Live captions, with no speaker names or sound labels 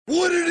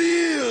what it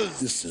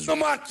is. This is the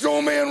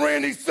Macho Man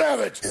Randy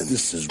Savage. And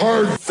this is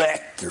Hard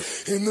Factor.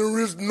 And there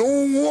is no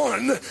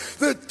one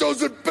that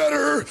does it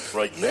better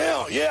right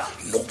now. Yeah,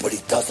 nobody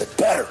does it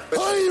better.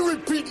 I ain't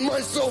repeating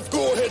myself.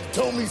 Go ahead,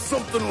 tell me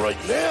something right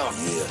now.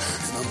 Yeah,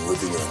 and I'm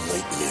living in a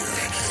nightmare.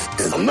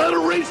 And I'm not a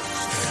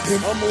racist.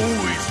 And I'm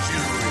always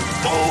cheering.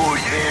 Oh,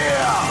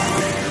 yeah.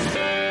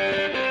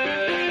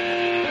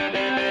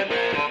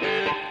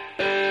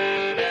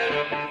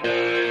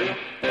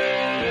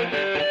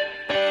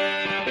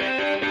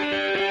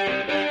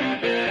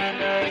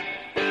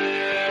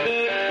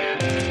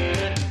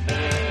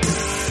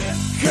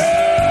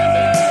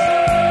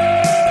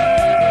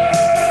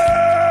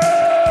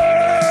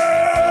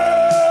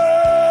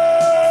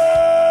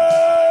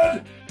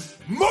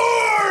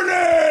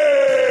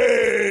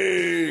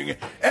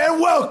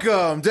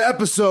 Welcome to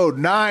episode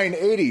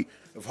 980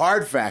 of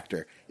Hard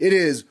Factor. It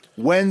is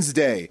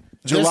Wednesday,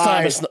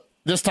 July.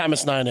 This time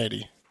it's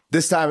 980.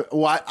 This time,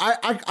 well,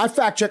 I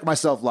fact checked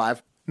myself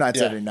live.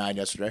 979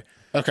 yesterday.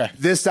 Okay.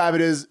 This time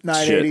it is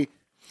 980. Shit.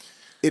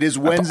 It is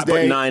Wednesday. I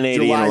put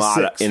 980 July and a lot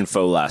 6th. of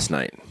info last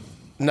night.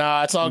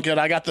 No, it's all good.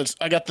 I got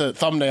the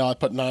thumbnail. I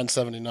put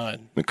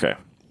 979. Okay.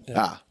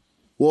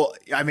 Well,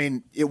 I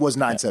mean, it was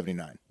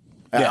 979.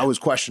 Yeah. I was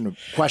questioning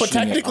But it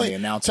on the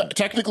announcement.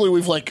 technically,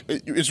 we've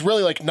it's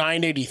really like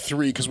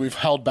 983 because we've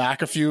held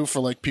back a few for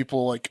like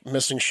people like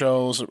missing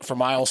shows for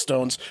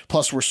milestones.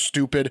 Plus, we're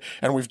stupid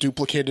and we've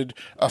duplicated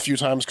a few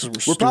times because we're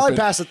stupid. We're probably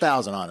past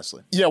 1,000,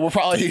 honestly. Yeah,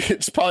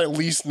 it's probably at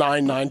least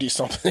 990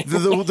 something.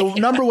 The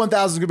number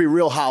 1,000 is going to be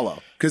real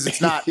hollow because it's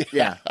not.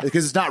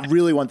 Because it's not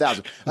really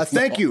 1,000.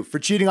 Thank you for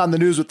cheating on the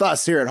news with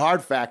us here at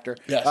Hard Factor.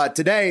 Yes.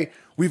 Today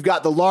we've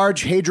got the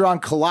Large Hadron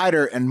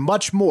Collider and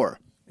much more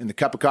in the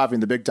Cup of Coffee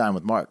in the Big Time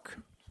with Mark.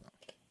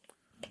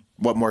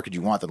 What more could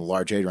you want than the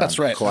Large Hadron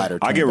Collider?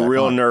 I get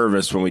real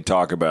nervous when we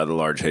talk about the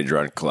Large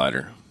Hadron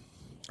Collider.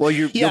 Well,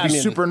 you'll be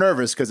super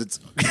nervous because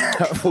it's.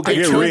 I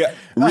get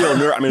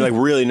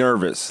really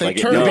nervous. They like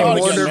turn You'll it be on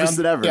more again, nervous man.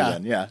 than ever.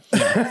 Yeah.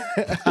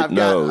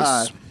 Then,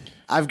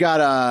 I've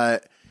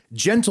got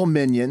Gentle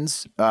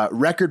Minions,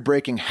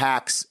 record-breaking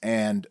hacks,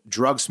 and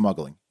drug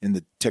smuggling in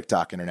the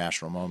TikTok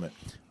international moment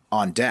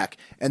on deck.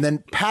 And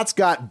then Pat's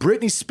got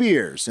Britney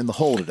Spears in the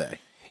hole today.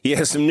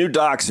 Yeah, some new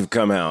docs have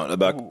come out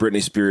about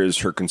Britney Spears,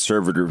 her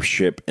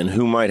conservatorship, and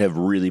who might have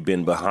really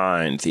been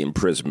behind the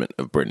imprisonment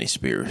of Britney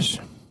Spears.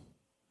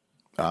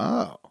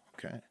 Oh,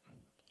 okay.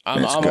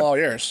 I'm all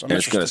ears.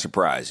 It's going to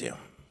surprise you.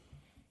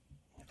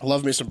 I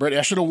love me some Britney.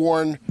 I should have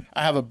worn.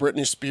 I have a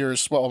Britney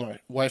Spears. Well, my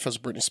wife has a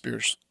Britney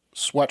Spears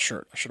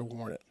sweatshirt. I should have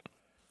worn it.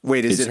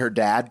 Wait, is it her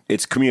dad?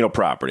 It's communal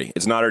property.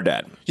 It's not her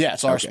dad. Yeah,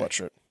 it's our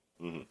sweatshirt.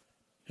 Mm-hmm.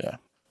 Yeah,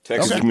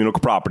 Texas communal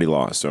property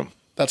law. So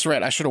that's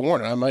right. I should have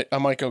worn it. I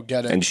might go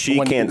get it. And she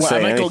can't say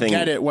anything. I might go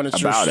get it when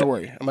it's your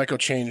story. I might go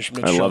change.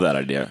 I love that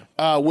idea.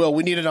 Will,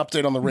 we need an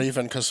update on the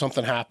Raven because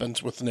something happened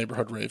with the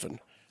neighborhood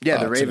Raven. Yeah,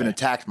 the Raven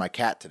attacked my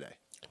cat today.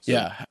 So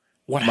yeah.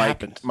 What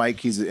happened?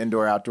 Mike, he's an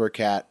indoor-outdoor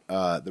cat.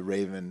 The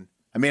Raven.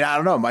 I mean, I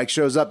don't know. Mike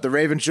shows up. The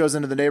Raven shows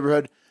into the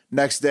neighborhood.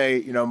 Next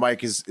day,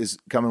 Mike is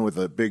coming with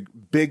a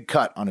big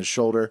cut on his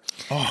shoulder.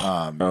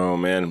 Oh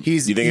man! Do you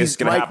think it's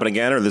going to happen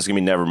again, or this is going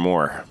to be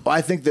nevermore? Well,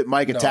 I think that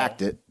Mike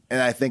attacked it,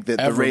 and I think that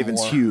the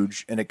Raven's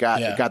huge, and it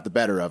got the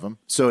better of him.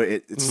 So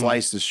it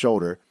sliced his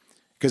shoulder.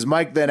 Because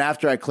Mike then,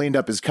 after I cleaned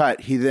up his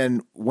cut, he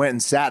then went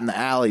and sat in the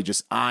alley,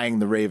 just eyeing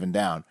the Raven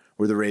down,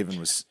 where the Raven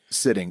was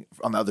sitting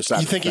on the other side.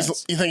 You think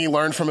he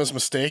learned from his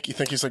mistake? You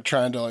think he's like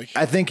trying to like?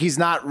 I think he's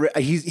not.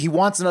 He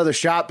wants another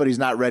shot, but he's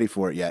not ready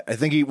for it yet. I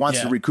think he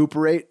wants to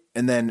recuperate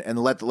and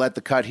let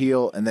the cut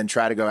heal, and then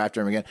try to go after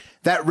him again.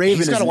 That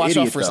Raven is an idiot, watch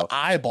out for though. his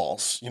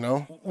eyeballs.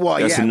 Well,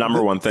 that's the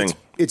number one thing.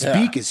 Its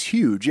beak is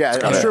huge. Yeah,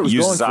 I'm sure it was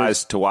use going his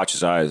eyes to watch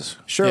his eyes.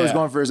 Sure, it was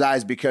going for his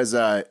eyes because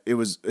it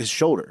was his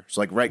shoulder. It's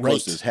like right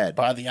close to his head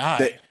by the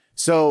eye.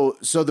 So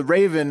the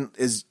Raven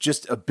is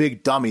just a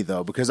big dummy,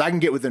 though, because I can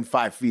get within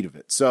 5 feet of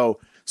it. So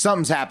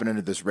something's happening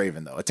to this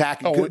Raven, though.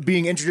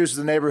 Being introduced to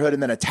the neighborhood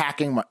and then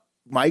attacking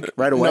Mike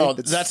right away. No,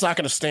 that's not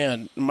going to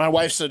stand. My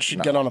wife said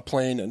she'd get on a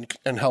plane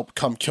and help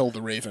come kill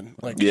the Raven.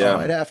 I'd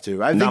have to.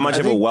 Not much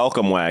of a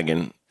welcome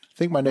wagon. I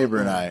think my neighbor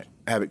and I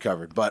have it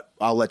covered, but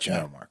I'll let you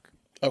know, Mark.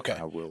 Okay.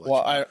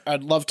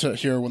 I'd love to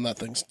hear when that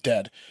thing's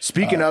dead.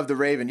 Speaking of the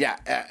Raven,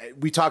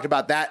 we talked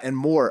about that and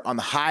more on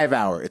the Hive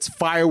Hour. It's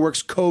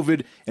fireworks,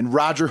 COVID, and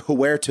Roger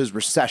Huerta's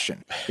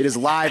recession. It is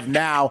live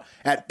now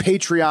at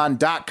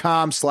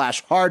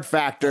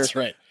patreon.com/hardfactor. That's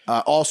right.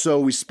 Also,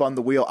 we spun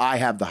the wheel. I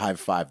have the Hive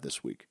 5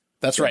 this week.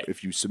 That's right.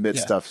 If you submit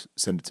stuff,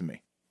 send it to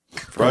me.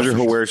 Roger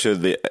Huerta,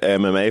 the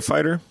MMA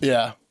fighter?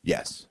 Yeah.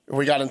 Yes.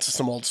 We got into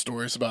some old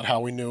stories about how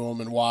we knew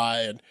him and why,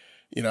 and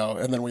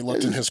and then we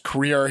looked in his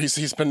career.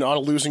 He's been on a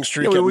losing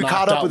streak. Yeah, we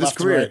caught up with his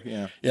career.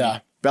 Right. Yeah.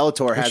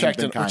 Bellator hasn't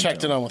been kind. We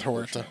checked in on with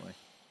Huerta.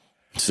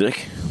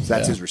 Sick. So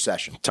that's his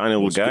recession. Tiny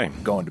little guy.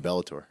 Going to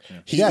Bellator.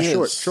 He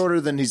is.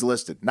 Shorter than he's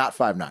listed. Not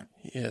 5'9".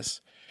 He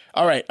is.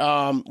 All right.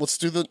 Let's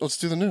do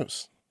the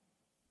news.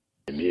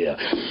 Yeah.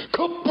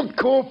 Cup of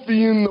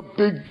coffee in the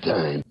Big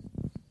Time.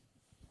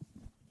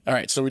 All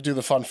right, so we do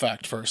the fun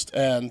fact first.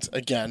 And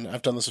again,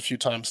 I've done this a few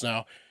times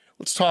now.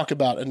 Let's talk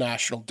about a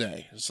national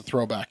day. It's a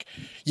throwback.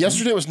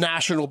 Yesterday was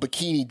National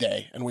Bikini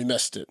Day, and we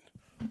missed it.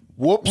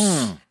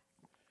 Whoops.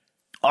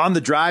 On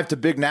the drive to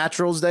Big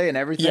Naturals Day and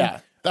everything? Yeah,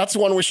 that's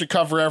one we should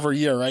cover every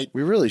year, right?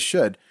 We really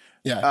should.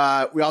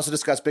 Yeah. We also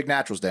discussed Big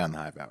Naturals Day on the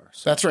Hive Hour.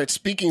 So. That's right.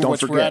 Speaking of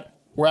which,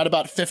 we're at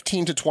about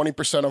 15 to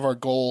 20% of our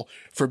goal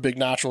for Big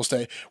Naturals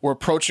Day. We're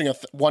approaching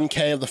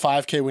 1K of the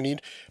 5K we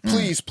need.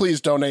 Please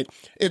donate.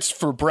 It's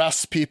for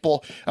breasts,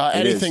 people.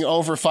 Anything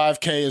over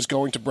 5K is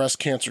going to breast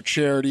cancer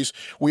charities.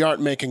 We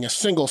aren't making a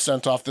single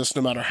cent off this,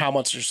 no matter how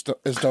much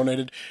is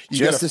donated.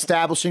 Just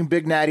establishing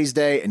Big Natty's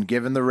Day and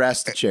giving the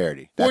rest to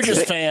charity. We're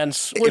just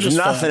fans. If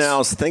nothing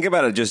else, think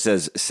about it just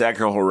as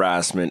sexual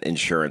harassment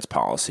insurance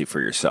policy for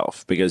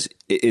yourself, because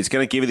it's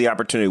going to give you the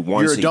opportunity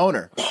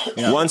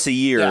once a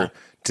year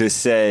to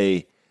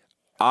say,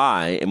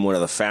 I am one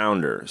of the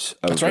founders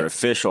of an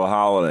official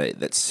holiday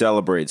that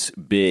celebrates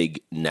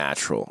big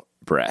natural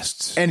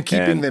breasts and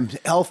keeping them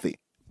healthy.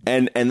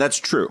 And that's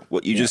true.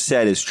 What you just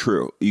said is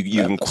true. You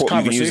can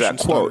use that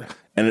quote.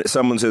 And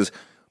someone says,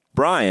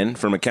 Brian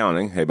from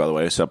accounting, hey, by the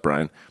way, what's up,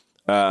 Brian?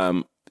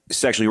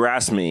 Sexually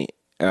harassed me.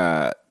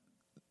 No,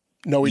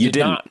 he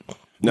did not.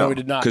 No, he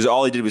did not. Because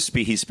all he did was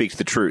he speaks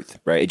the truth,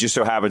 right? It just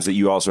so happens that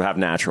you also have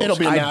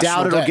naturals. I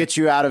doubt it'll get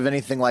you out of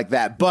anything like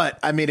that, but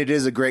I mean, it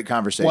is a great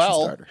conversation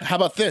starter. How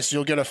about this?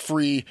 You'll get a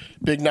free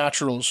Big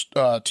Naturals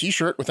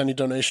t-shirt with any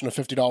donation of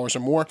 $50 or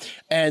more,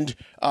 and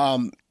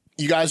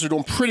you guys are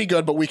doing pretty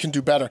good, but we can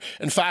do better.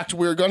 In fact,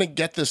 we're going to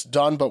get this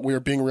done, but we're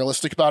being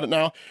realistic about it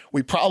now.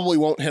 We probably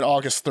won't hit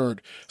August 3rd.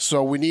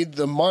 So we need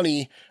the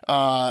money.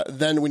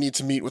 Then we need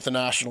to meet with the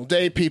National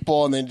Day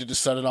people, and they need to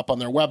set it up on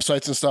their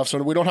websites and stuff.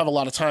 So we don't have a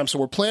lot of time. So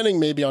we're planning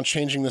maybe on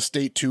changing this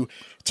date to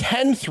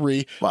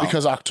 10/3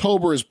 because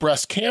October is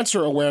Breast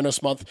Cancer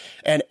Awareness Month,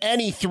 and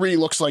any 3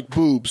 looks like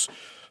boobs.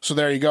 So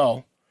there you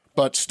go.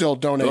 But still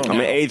donate. I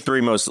mean,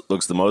 8-3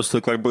 looks the most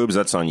look like boobs.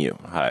 That's on you.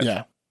 Hive.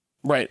 Yeah.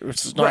 Right.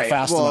 It's not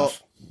fast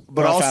enough.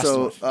 But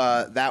also,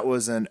 that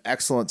was an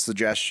excellent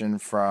suggestion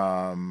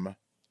from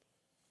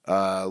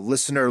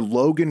listener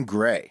Logan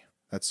Gray.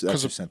 That's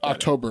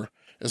October.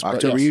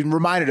 October. You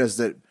reminded us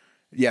that,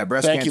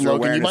 breast Thank cancer you,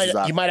 Logan.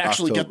 awareness You might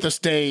actually get this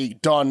day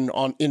done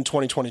in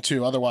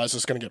 2022. Otherwise,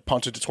 it's going to get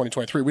punted to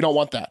 2023. We don't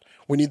want that.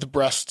 We need the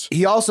breast.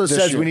 He also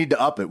says we need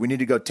to up it. We need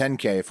to go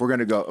 10K if we're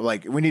going to go.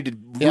 Like, we need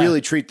to really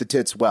treat the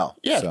tits well.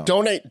 Yeah, so.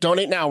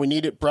 Donate now. We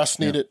need it. Breasts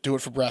need it. Do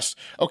it for breasts.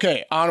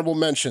 Okay, honorable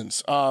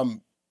mentions.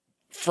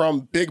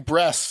 From big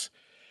breasts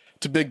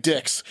to big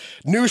dicks.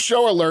 New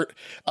show alert.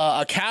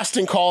 A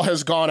casting call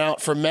has gone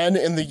out for men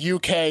in the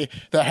UK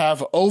that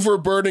have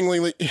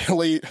overburdeningly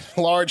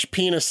large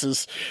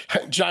penises,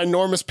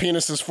 ginormous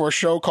penises, for a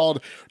show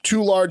called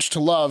Too Large to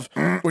Love,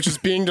 which is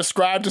being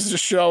described as a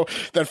show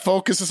that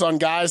focuses on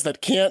guys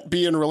that can't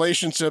be in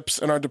relationships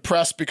and are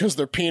depressed because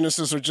their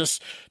penises are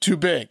just too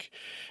big.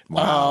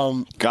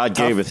 Wow. God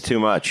gaveth too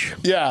much.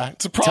 Yeah,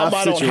 it's a problem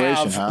I don't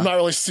have. Huh? I'm not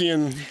really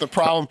seeing the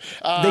problem.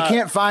 They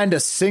can't find a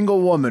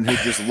single woman who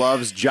just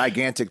loves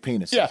gigantic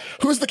penises. Yeah,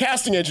 who's the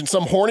casting agent?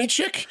 Some horny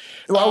chick?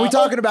 Well, are we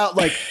talking about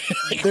like?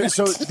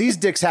 So these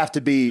dicks have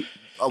to be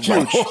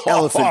like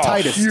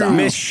elephantitis style,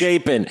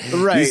 misshapen.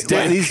 Right.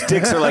 These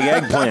dicks are like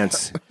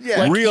eggplants.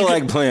 Like real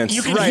eggplants.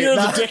 You can hear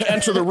the dick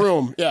enter the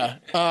room. Yeah.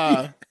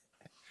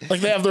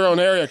 Like they have their own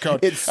area code.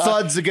 It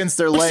thuds against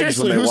their legs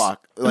when they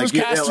walk. Who's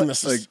casting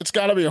this? It's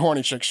got to be a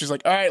horny chick. She's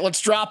like, all right, let's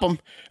drop them.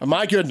 Oh,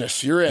 my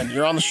goodness, you're in.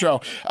 You're on the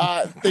show.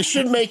 They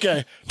should make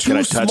a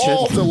too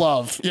small to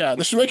love. Yeah,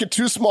 they should make it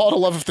too small to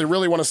love if they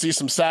really want to see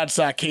some sad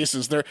sack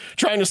cases. They're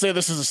trying to say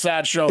this is a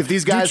sad show. If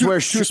these guys wear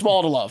too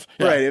small to love,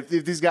 right? If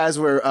these guys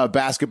wear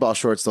basketball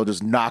shorts, they'll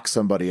just knock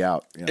somebody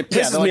out. You know? It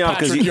pisses me off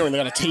because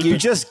you're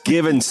just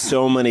giving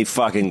so many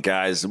fucking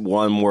guys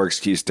one more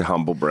excuse to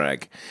humble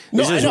brag.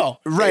 No, I know.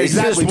 Right,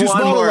 exactly. Too small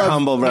to love.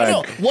 Humble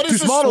brag. Too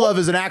Small to Love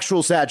is an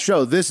actual sad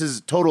show. This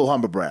is total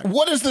humble brag.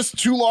 What is this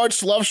Too Large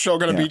to Love show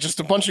going to be? Just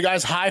a bunch of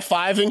guys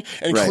high-fiving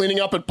and cleaning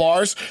up at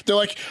bars? They're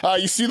like,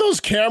 you see those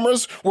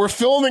cameras? We're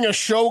filming a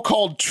show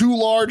called Too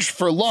Large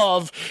for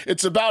Love.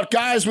 It's about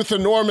guys with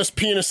enormous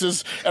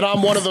penises, and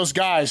I'm one of those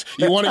guys.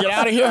 You want to get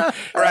out of here?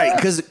 Right,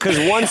 because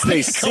once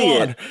they see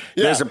it,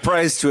 there's a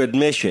price to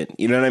admission.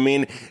 You know what I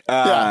mean?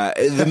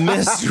 The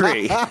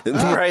mystery,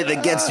 right,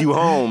 that gets you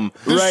home.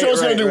 This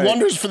show's going to do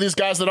wonders for these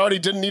guys that already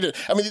didn't need it.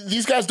 I mean,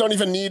 these guys don't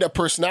even need a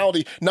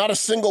personality. Not a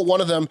single one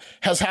of them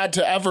has had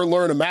to ever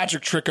learn a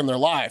magic trick in their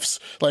lives.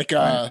 Like,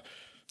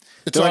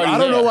 it's like, I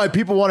don't know why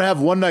people want to have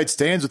one night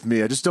stands with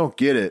me. I just don't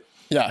get it.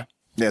 Yeah.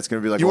 Yeah, it's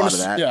going to be like a lot of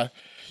that. Yeah.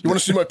 You want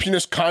to see my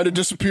penis kind of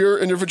disappear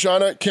in your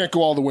vagina? Can't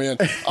go all the way in.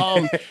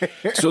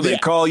 So they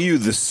call you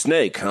the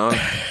snake, huh?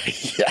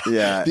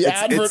 Yeah. The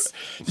advert.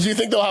 Do you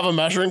think they'll have a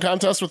measuring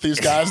contest with these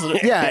guys?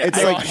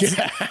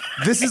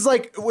 This is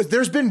like,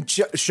 there's been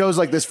shows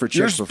like this for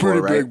chicks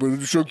before, right? Big,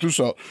 but check this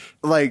out.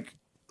 Like,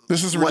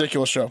 this is a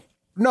ridiculous show.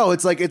 No,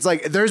 it's like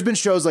there's been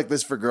shows like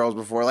this for girls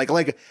before, like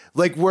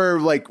where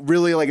like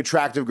really like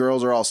attractive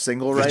girls are all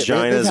single, right?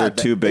 Vaginas are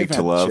too big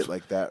to love, shit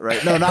like that,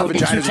 right? No, not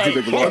vaginas are too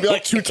big to love. It'd be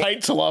like too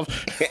tight to love.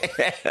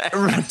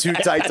 Too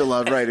tight to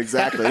love, right?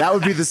 Exactly. That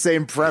would be the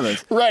same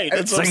premise, right?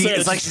 It's like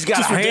she's got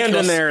a hand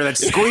in there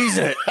that's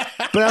squeezing it.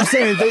 But I'm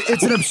saying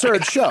it's an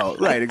absurd show,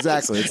 right?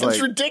 Exactly. It's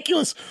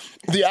ridiculous.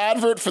 The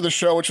advert for the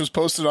show, which was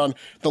posted on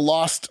the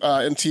Lost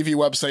in TV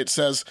website,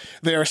 says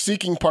they are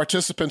seeking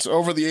participants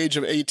over the age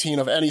of 18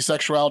 of any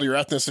sexuality or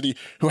ethnicity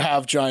who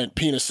have giant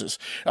penises.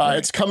 Right.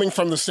 It's coming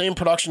from the same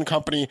production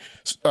company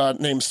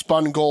named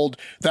Spun Gold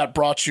that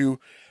brought you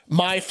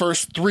My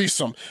First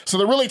Threesome. So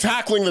they're really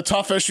tackling the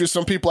tough issues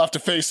some people have to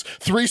face: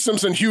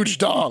 threesomes and huge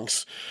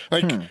dongs.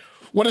 Like,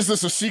 what is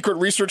this, a secret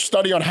research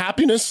study on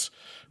happiness?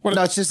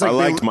 No, it's just like I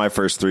liked My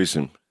First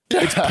Threesome.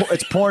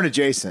 It's porn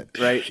adjacent,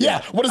 right?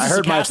 Yeah. What is this,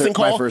 a casting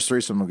call? My First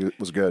Threesome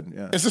was good.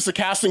 Yeah. Is this a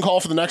casting call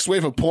for the next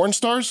wave of porn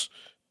stars?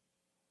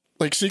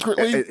 Like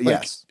secretly?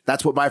 Yes.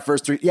 That's what My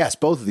First Three. Yes,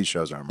 both of these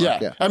shows are.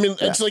 Mark. Yeah. I mean,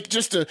 it's like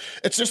just a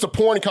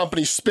porn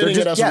company spinning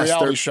it as a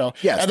reality show.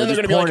 Yes. And then they're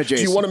going to be like,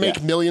 do you want to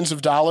make millions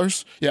of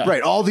dollars? Yeah.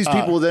 Right. All these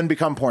people will then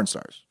become porn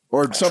stars.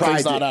 Or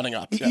something's not adding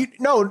up. Yeah.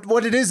 No,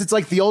 what it is, it's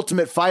like the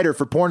ultimate fighter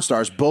for porn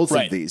stars, both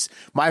of these.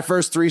 My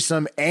First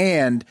Threesome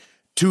and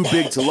Too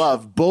Big to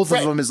Love, both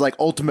of them is like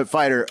ultimate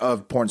fighter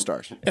of porn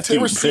stars. If they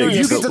were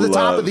serious, you get to the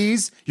top of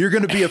these, you're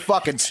going to be a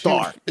fucking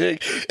star.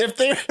 If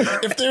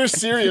they were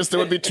serious, they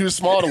would be too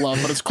small to love.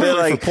 But it's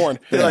clearly for porn.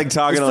 They're like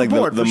talking to like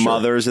the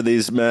mothers of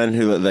these men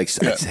who like,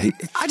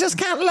 I just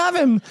can't love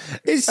him.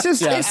 It's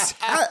just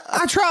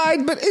I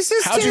tried, but it's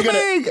just too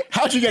big.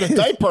 How'd you get a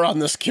diaper on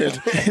this kid?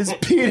 His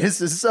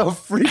penis is so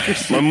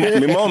freakish. My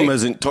mom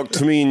hasn't talked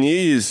to me in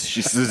years.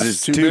 She says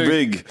it's too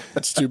big.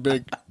 That's too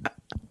big.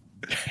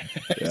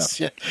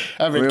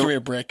 I mean, give me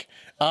a break.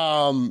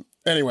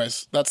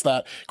 Anyways, that's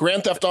that.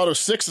 Grand Theft Auto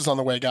 6 is on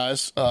the way,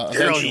 guys.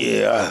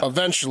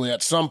 Eventually,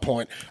 at some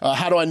point.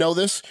 How do I know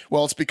this?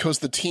 Well, it's because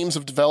the teams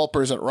of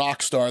developers at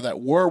Rockstar that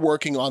were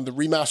working on the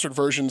remastered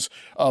versions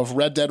of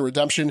Red Dead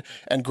Redemption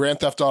and Grand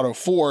Theft Auto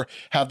 4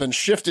 have been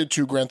shifted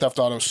to Grand Theft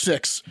Auto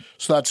 6.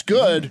 So that's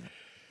good,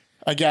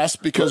 I guess,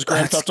 because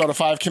Grand Theft Auto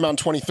 5 came out in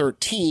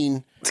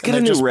 2013. Let's get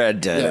a new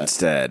Red Dead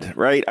instead,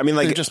 right? I mean,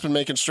 like, they've just been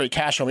making straight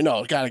cash on me.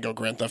 No, gotta go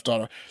Grand Theft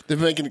Auto. They've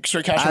been making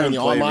straight cash on me in the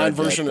online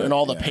version and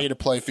all the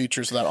pay-to-play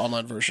features of that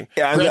online version.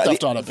 Yeah, Grand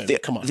Theft Auto, baby,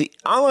 come on. The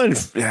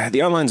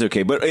online's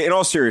okay, but in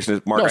all seriousness,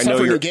 Mark, I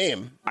know you're a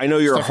game. I know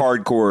you're a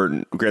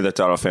hardcore Grand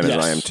Theft Auto fan,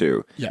 as I am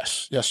too.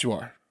 Yes, you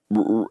are.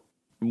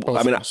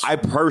 I mean, I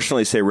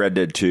personally say Red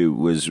Dead 2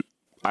 was.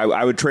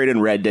 I would trade in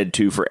Red Dead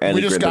 2 for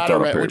any Grand Theft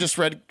Auto. We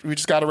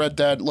just got a Red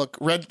Dead. Look,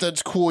 Red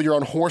Dead's cool. You're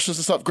on horses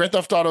and stuff. Grand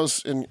Theft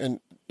Auto's in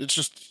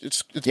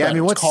it's yeah. Better. I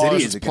mean, what cars,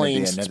 city is it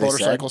going to be in? It's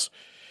motorcycles.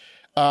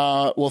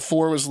 Well,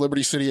 4 was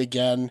Liberty City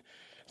again.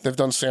 They've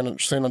done San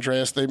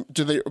Andreas. Have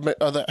they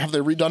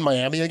redone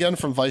Miami again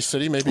from Vice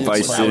City? Maybe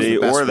Vice City,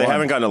 or they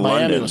haven't gotten to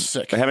London. Miami was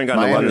sick. They haven't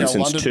gotten to London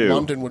since 2.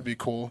 London would be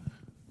cool.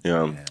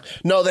 Yeah.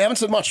 No, they haven't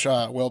said much,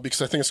 Will,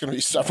 because I think it's going to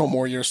be several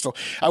more years still.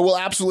 I will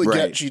absolutely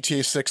get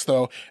GTA 6,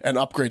 though, and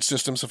upgrade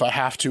systems if I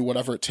have to,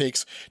 whatever it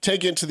takes.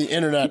 Take it to the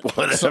internet.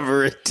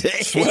 Whatever it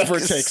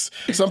takes.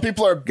 Some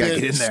people are a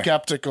bit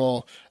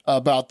skeptical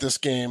about this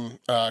game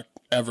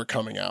ever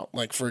coming out.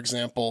 Like, for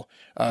example,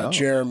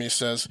 Jeremy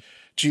says,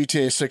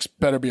 GTA 6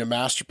 better be a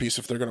masterpiece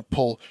if they're going to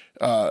pull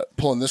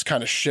in this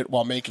kind of shit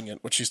while making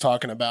it, which he's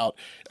talking about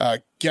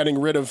getting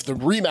rid of the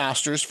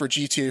remasters for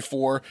GTA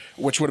 4,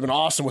 which would have been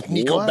awesome with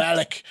Nico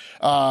Bellic.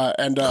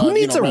 Who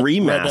needs a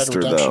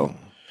remaster, though?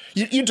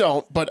 You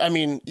don't, but I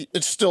mean,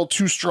 it's still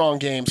 2 strong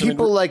games.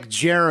 People like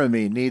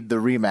Jeremy need the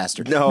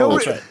remaster. No,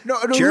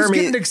 Jeremy, who's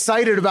getting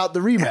excited about the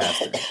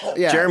remaster?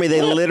 Yeah. Jeremy,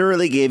 they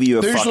literally gave you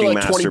a fucking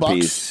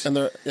masterpiece. And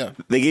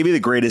they gave you the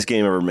greatest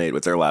game ever made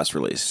with their last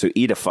release. So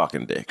eat a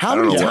fucking dick. How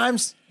many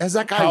times has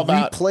that guy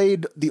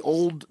replayed the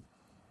old?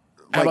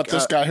 How about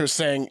this guy who's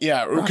saying,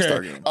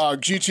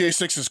 GTA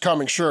 6 is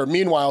coming, sure.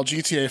 Meanwhile,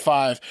 GTA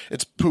 5,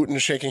 it's Putin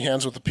shaking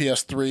hands with the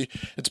PS3.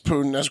 It's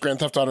Putin as Grand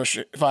Theft Auto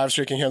 5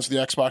 shaking hands with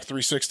the Xbox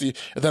 360,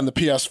 and then the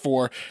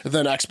PS4, and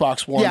then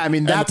Xbox One. Yeah, I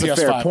mean, that's a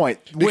fair point.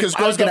 Because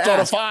Grand Theft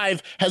Auto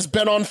 5 has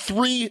been on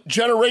 3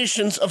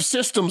 generations of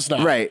systems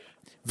now. Right.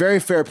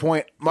 Very fair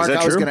point, Mark.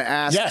 I was going to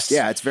ask. Yes,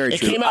 yeah, it's very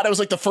true. It came out. It was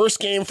like the first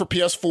game for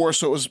PS4,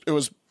 so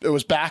it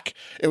was back.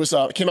 It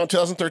came out in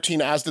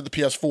 2013, as did the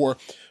PS4.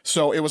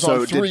 So it was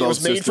on 3. It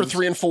was made for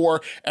 3 and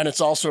 4, and it's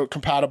also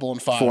compatible in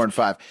 5. 4 and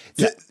 5.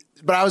 Yeah.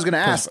 But I was going to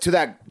ask to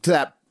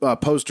that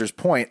poster's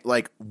point,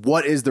 like,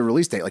 what is the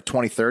release date? Like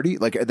 2030?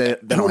 Like,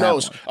 who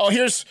knows? Oh,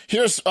 here's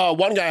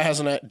one guy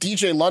has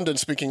DJ London,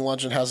 speaking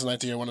London, has an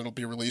idea when it'll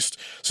be released.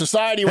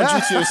 Society when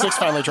GTA 6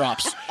 finally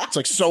drops. It's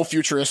like so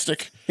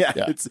futuristic. Yeah.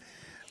 It's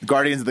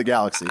Guardians of the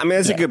Galaxy. I mean,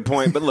 that's a good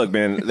point, but look,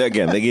 man,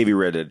 again, they gave you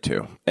Red Dead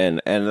 2, and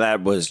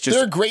that was just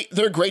they're great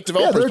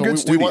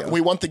developers. But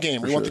we want the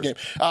game. We want the game.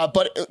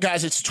 But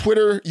guys, it's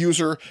Twitter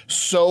user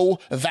So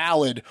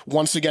Valid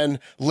once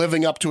again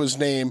living up to his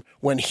name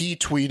when he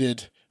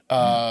tweeted.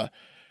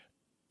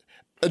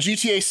 a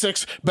GTA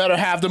 6 better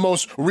have the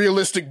most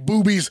realistic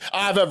boobies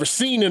I've ever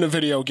seen in a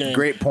video game.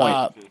 Great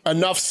point.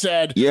 Enough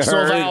said. You So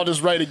heard? Valid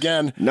is right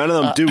again. None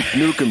of them Duke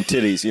Nukem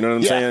titties. You know what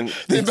I'm saying?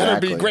 They better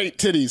be great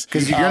titties.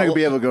 Because you're going to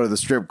be able to go to the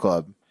strip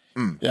club.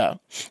 Yeah.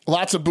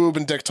 Lots of boob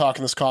and dick talk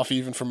in this coffee,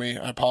 even for me.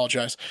 I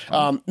apologize.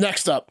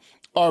 Next up,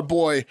 our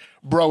boy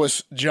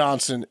Brois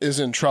Johnson is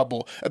in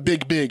trouble. A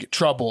big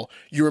trouble.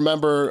 You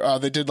remember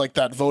they did like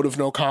that vote of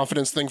no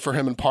confidence thing for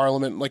him in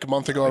Parliament like a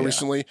month ago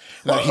recently?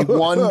 That he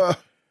won.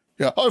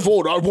 Yeah, I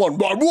won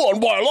by a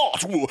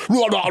lot.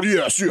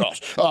 Yes. It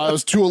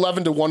was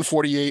 211 to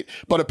 148.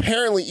 But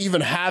apparently, even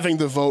having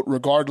the vote,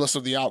 regardless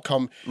of the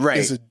outcome,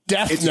 is a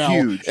death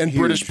knell in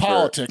British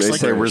politics. They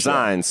say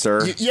resign,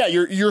 sir. Yeah,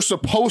 you're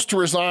supposed to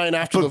resign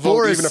after the vote,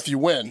 Boris, even if you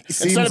win.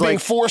 Instead of being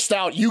forced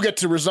out, you get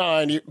to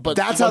resign. But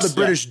that's how the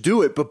British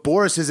do it. But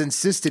Boris has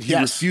insisted he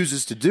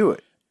refuses to do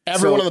it.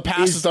 Everyone in the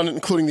past has done it,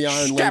 including the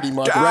Iron Lady,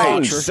 Margaret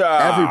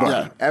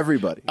Thatcher.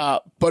 Everybody.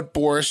 But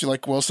Boris,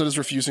 like Wilson, is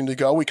refusing to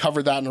go. We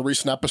covered that in a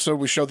recent episode.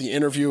 We showed the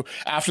interview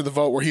after the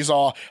vote where he's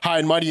all high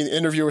and mighty, and the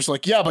interviewer's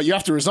like, yeah, but you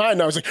have to resign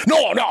now. He's like, no,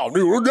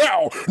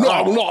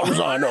 I will not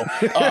resign, no.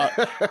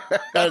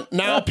 And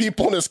now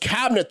people in his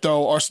cabinet,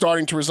 though, are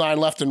starting to resign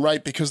left and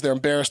right because they're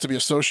embarrassed to be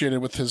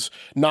associated with his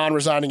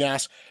non-resigning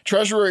ass.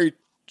 Treasury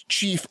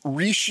Chief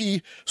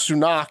Rishi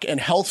Sunak and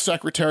Health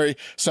Secretary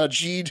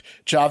Sajid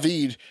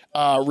Javid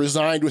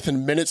resigned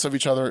within minutes of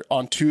each other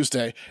on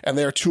Tuesday, and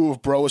they are two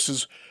of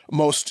Brois's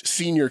most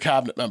senior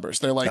cabinet members.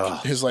 They're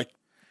like his like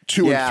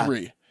 2 and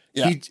 3.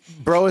 Yeah,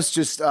 Brois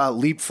just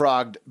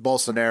leapfrogged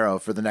Bolsonaro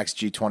for the next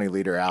G20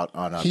 leader out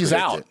on. He's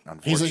out.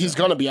 He's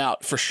going to be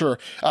out for sure.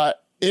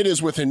 It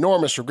is with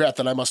enormous regret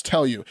that I must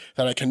tell you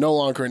that I can no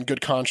longer in good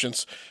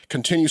conscience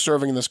continue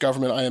serving in this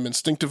government. I am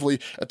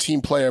instinctively a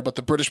team player, but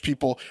the British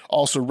people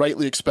also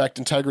rightly expect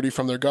integrity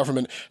from their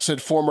government,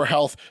 said former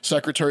Health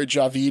Secretary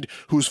Javid,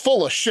 who's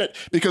full of shit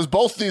because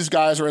both these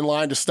guys are in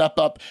line to step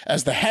up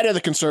as the head of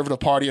the Conservative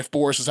Party if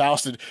Boris is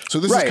ousted. So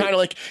this is kind of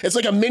like, it's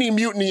like a mini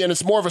mutiny, and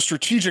it's more of a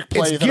strategic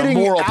play than a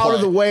moral play. Getting out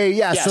of the way,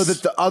 so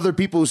that the other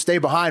people who stay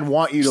behind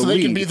want you to lead. So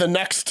they can be the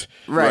next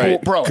bro.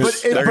 But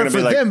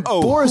for them,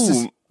 Boris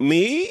is...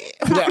 Me?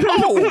 Yeah. Me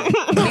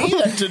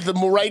that did the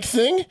right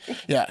thing?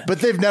 Yeah. But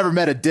they've never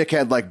met a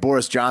dickhead like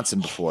Boris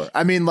Johnson before.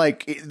 I mean,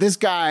 like, this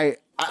guy...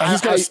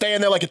 he's going to stay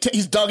in there like a tick.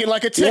 He's dug in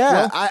like a tick.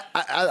 Yeah,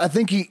 I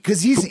think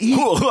because he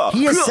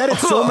has said it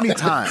so many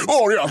times.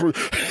 Oh, yeah.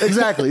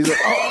 Exactly. He's like,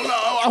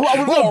 I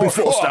would love to be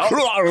forced out.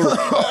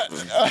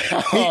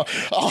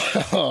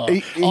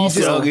 He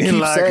just keeps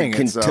like saying a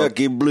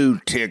Kentucky blue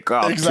tick,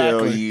 I'll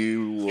tell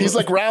you. He's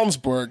like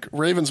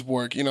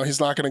Ravensburg. You know, he's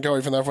not going to go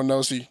even though everyone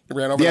knows he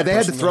ran over that person. Yeah, they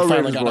had to throw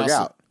Ravensburg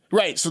out.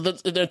 Right, so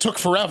it took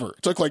forever.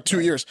 It took like 2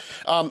 years.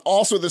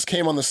 Also, this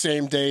came on the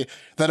same day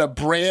that a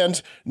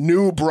brand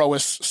new Brois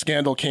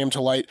scandal came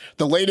to light.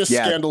 The latest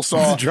scandal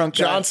saw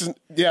Johnson...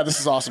 Yeah, this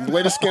is awesome. The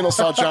latest scandal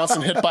saw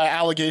Johnson hit by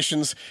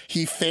allegations.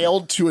 He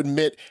failed to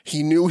admit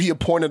he knew he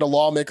appointed a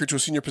lawmaker to a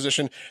senior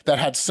position that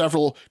had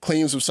several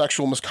claims of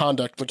sexual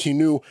misconduct. Like, he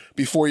knew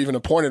before he even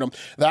appointed him.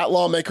 That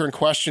lawmaker in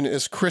question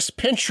is Chris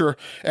Pincher,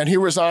 and he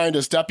resigned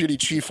as deputy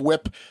chief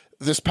whip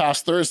this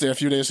past Thursday, a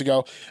few days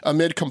ago,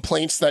 amid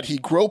complaints that he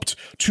groped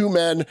 2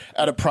 men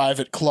at a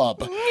private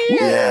club.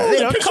 Yeah, they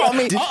don't call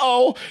me.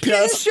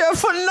 Pincher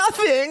for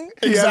nothing.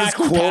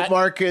 Exactly. His quote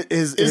market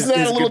is isn't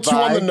that a little too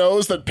on the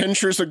nose that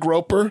Pincher's a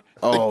groper?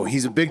 Oh,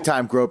 he's a big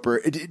time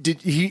groper.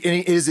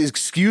 His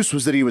excuse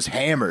was that he was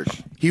hammered.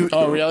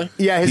 Really?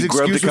 Yeah, his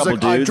excuse was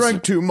like, I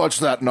drank too much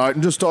that night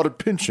and just started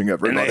pinching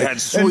everybody. And they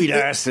had sweet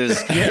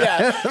asses.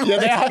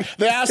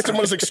 They asked him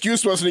what his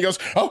excuse was, and he goes,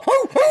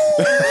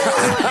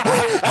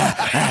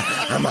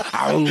 I'm a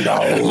hound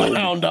dog. I'm a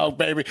hound dog,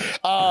 baby.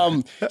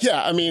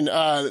 I mean,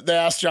 they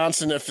asked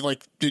Johnson if,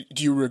 like, do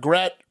you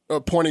regret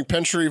appointing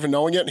Pincher even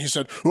knowing it? And he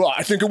said, well,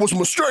 I think it was a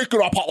mistake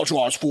and I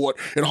apologize for it.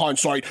 In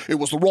hindsight, it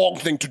was the wrong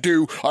thing to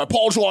do. I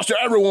apologize to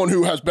everyone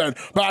who has been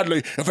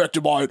badly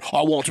affected by it.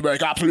 I want to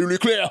make absolutely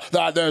clear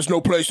that there's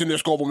no place in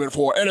this government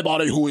for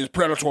anybody who is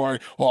predatory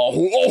or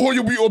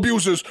who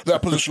abuses their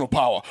position of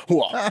power.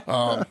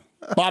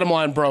 Bottom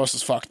line, Brois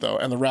is fucked, though,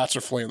 and the rats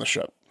are fleeing the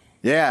ship.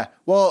 Yeah.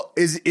 Well,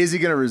 is he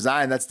going to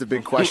resign? That's the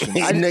big question.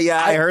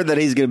 I heard that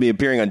he's going to be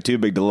appearing on Too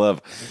Big to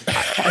Love.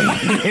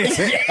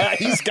 Yeah,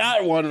 he's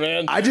got one,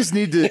 man. I just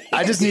need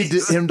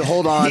him to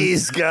hold on.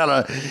 He's got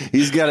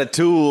a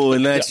tool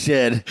in that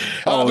shed.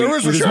 There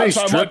is a chance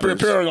I might be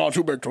appearing on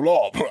Too Big to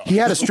Love. He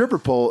had a stripper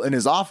pole in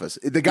his office.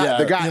 The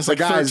guy has like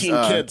 13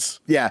 kids.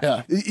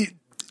 Yeah.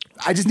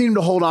 I just need him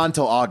to hold on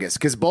till August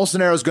because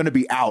Bolsonaro is going to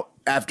be out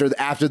after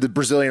the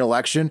Brazilian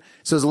election.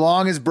 So as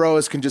long as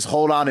Brois can just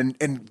hold on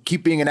and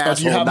keep being an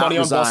asshole, not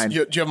resign. Do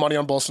you have money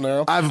on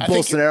Bolsonaro? I have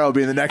Bolsonaro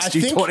being the next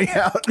G20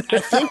 out. I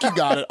think you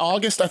got it.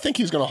 August. I think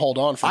he's going to hold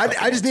on for.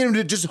 I just need him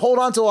to just hold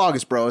on till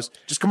August, Brois.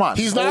 Just come on.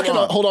 He's not going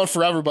to hold on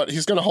forever, but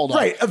he's going to hold on.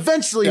 Right.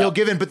 Eventually he'll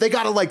give in, but they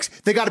got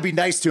to be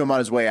nice to him on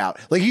his way out.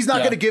 Like, he's not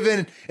going to give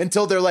in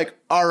until they're like,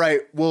 all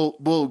right,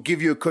 we'll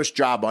give you a cush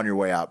job on your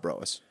way out,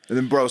 Brois. And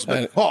then Brois,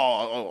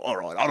 all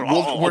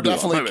right, we're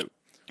definitely.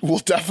 We'll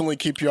definitely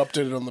keep you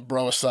updated on the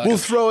Broas side. We'll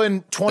throw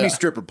in 20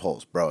 stripper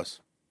poles, Broas.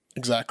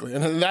 Exactly.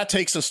 And then that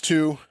takes us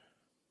to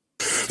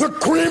the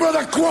cream of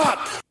the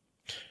crop.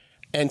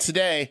 And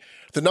today,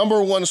 the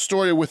number one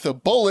story with a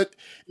bullet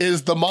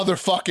is the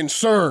motherfucking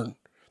CERN.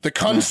 The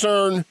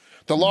concern,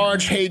 the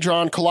Large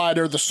Hadron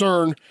Collider, the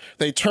CERN.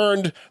 They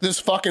turned this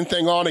fucking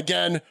thing on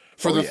again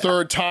for the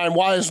third time.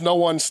 Why is no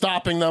one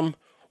stopping them?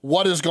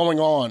 What is going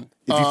on?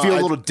 If you feel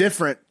a little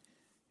different,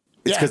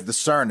 it's because the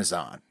CERN is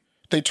on.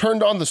 They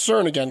turned on the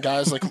CERN again,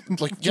 guys, like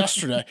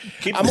yesterday.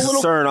 Keep the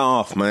CERN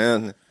off,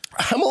 man.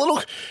 I'm a little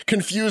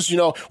confused. You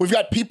know, we've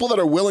got people that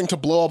are willing to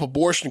blow up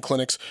abortion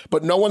clinics,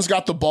 but no one's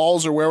got the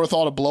balls or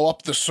wherewithal to blow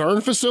up the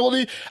CERN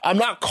facility. I'm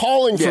not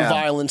calling for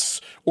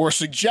violence or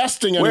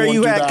suggesting anyone do that. Where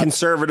you at, that.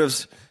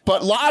 Conservatives?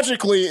 But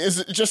logically,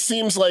 it just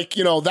seems like,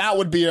 you know, that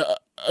would be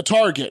a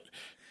target.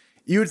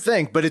 You would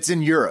think, but it's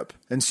in Europe.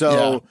 And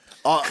so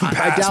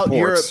I doubt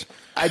Europe.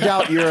 I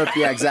doubt Europe.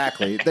 Yeah,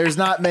 exactly. There's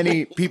not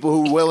many people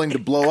who are willing to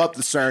blow up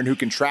the CERN who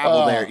can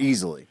travel there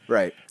easily.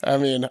 Right. I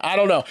mean, I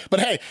don't know. But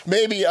hey,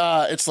 maybe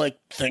it's like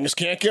things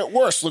can't get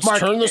worse. Let's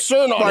turn the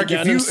CERN on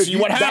again and see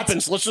what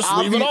happens. Let's just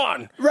leave it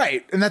on.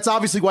 Right. And that's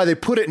obviously why they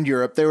put it in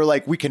Europe. They were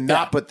like, we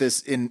cannot put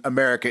this in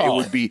America. It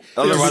would be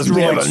otherwise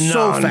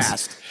so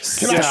fast.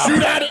 Can I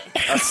shoot at it?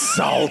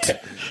 Assault.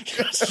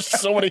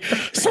 so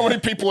many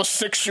people with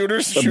 6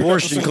 shooters.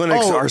 Abortion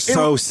clinics are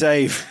so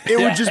safe. It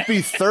would just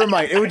be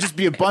thermite. It would just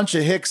be a bunch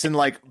of hicks and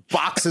like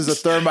boxes of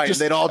thermite. And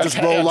they'd all just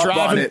roll up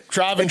on it.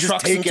 Driving and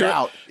trucks just take it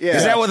out. Yeah.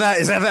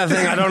 Is that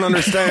thing I don't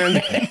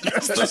understand?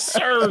 It's the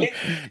CERN.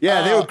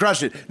 Yeah, they would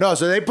crush it. No,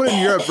 so they put it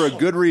in Europe for a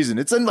good reason.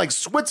 It's in like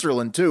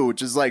Switzerland too,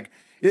 which is like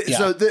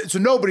so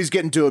nobody's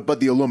getting to it but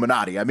the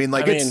Illuminati. I mean,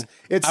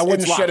 it's I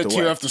wouldn't it's shed a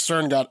tear if the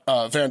CERN got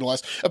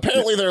vandalized.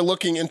 Apparently, they're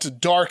looking into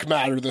dark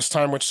matter this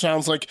time, which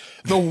sounds like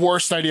the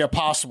worst idea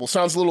possible.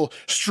 Sounds a little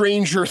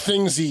Stranger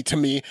Thingsy to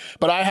me.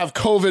 But I have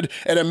COVID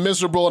and I'm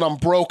miserable and I'm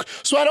broke,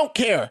 so I don't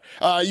care.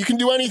 You can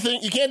do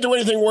anything. You can't do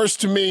anything worse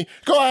to me.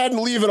 Go ahead and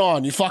leave it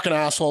on, you fucking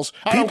assholes.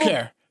 I don't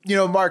care. You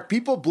know, Mark,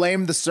 people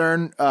blame the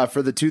CERN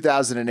for the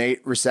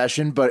 2008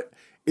 recession, but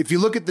if you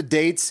look at the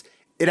dates,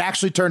 it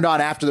actually turned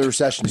on after the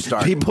recession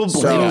started. People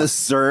blame the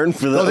CERN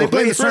for the... No, they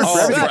blame the CERN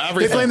for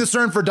everything. They blame the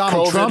CERN for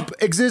Donald Trump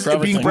being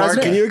president.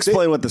 Mark, can you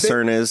explain what the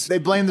CERN is? They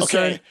blame the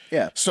CERN.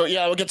 Yeah. So,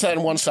 we'll get to that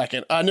in 1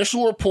 second.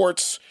 Initial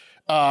reports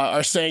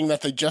are saying that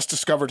they just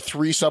discovered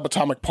 3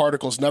 subatomic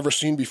particles never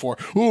seen before.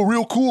 Oh,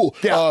 real cool.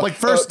 Yeah, like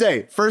first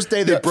day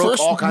they broke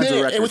all kinds of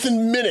records.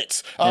 Within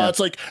minutes. It's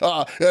like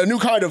a new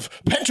kind of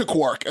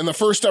pentaquark and the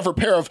first ever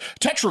pair of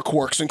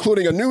tetraquarks,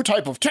 including a new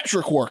type of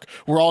tetraquark,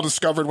 were all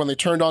discovered when they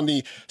turned on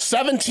the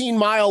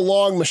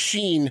 17-mile-long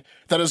machine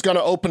that is going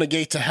to open a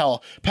gate to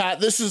hell.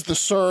 Pat, this is the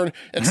CERN.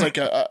 It's like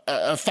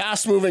a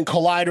fast-moving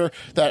collider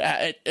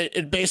that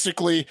it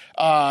basically,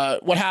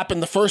 what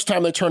happened the first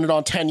time they turned it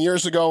on 10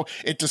 years ago,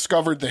 it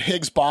discovered the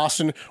Higgs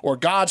boson, or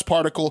God's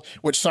particle,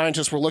 which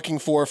scientists were looking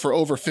for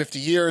over 50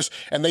 years,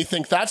 and they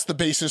think that's the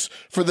basis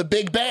for the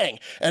Big Bang.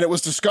 And it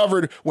was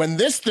discovered when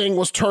this thing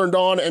was turned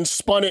on and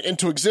spun it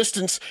into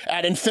existence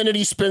at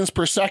infinity spins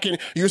per second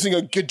using a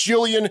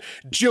gajillion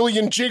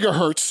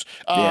gigahertz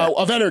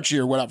of energy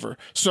or whatever.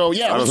 So, I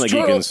don't think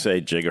you can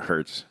say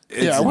gigahertz.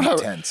 It's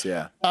intense,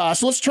 so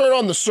let's turn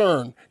on the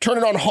CERN, turn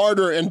it on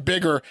harder and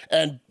bigger,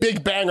 and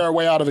Big Bang our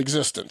way out of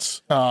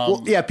existence.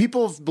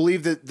 People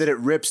believe that it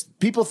rips.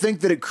 People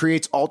think that it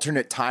creates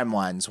alternate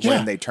timelines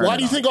when they turn it on. Why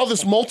do you think all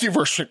this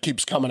multiverse shit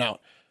keeps coming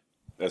out?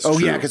 That's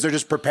true. Yeah, because they're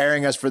just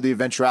preparing us for the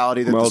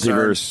eventuality that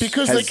multiverse. The CERN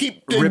because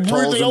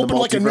they open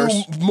like a new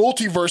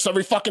multiverse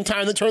every fucking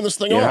time they turn this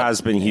thing on. It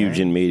has been huge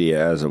in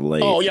media as of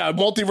late. Oh yeah,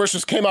 multiverse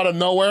just came out of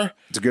nowhere.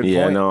 It's a good point.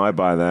 Yeah, no, I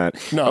buy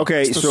that. No,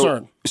 okay, it's the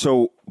CERN.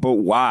 So, but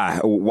why?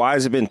 Why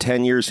has it been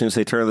 10 years since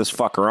they turned this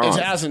fucker on?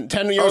 It hasn't.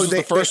 10 years was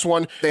the first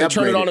one. They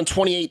turned it on in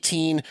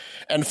 2018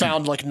 and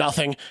found like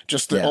nothing,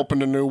 just to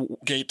open a new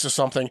gate to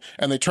something.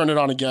 And they turned it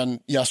on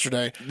again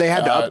yesterday. They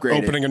had to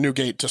upgrade opening a new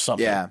gate to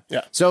something. Yeah.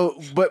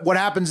 So, but what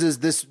happens is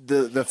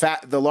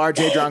the Large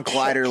Hadron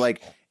Collider,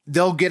 like,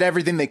 they'll get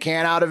everything they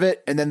can out of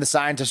it, and then the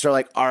scientists are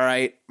like, all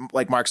right,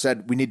 like Mark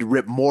said, we need to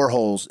rip more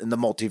holes in the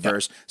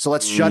multiverse. So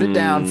let's shut it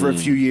down for a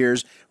few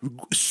years,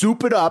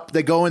 soup it up.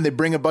 They go in, they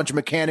bring a bunch of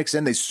mechanics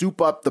in, they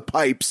soup up the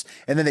pipes,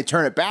 and then they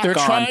turn it back on.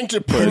 They're trying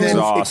to prove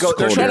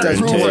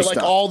that like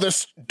all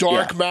this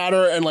dark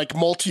matter and like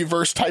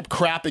multiverse type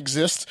crap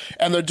exists,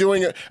 and they're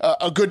doing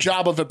a good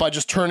job of it by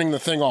just turning the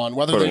thing on,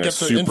 whether they get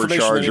the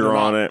information they need or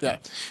not. Yeah.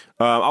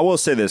 I will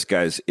say this,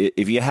 guys.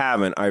 If you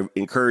haven't, I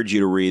encourage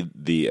you to read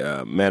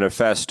the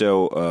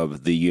manifesto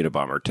of the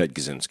Unabomber, Ted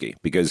Kaczynski,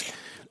 because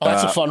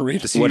that's a fun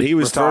read. What he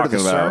was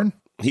talking about.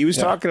 He was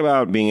talking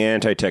about being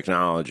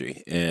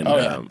anti-technology and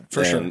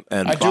for sure.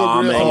 And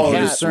bombing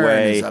his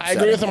way. I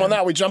agree with him on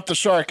that. We jumped the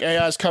shark.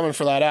 AI's coming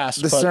for that ass.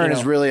 The CERN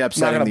is really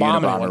upsetting the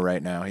Unabomber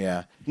right now.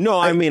 Yeah. No,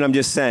 I mean, I'm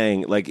just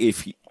saying, like,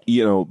 if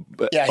Yeah,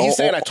 he's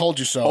saying I told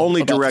you so.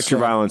 Only direct your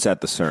violence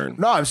at the CERN.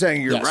 No, I'm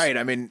saying you're right.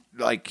 I mean,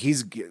 like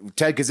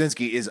Ted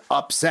Kaczynski is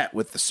upset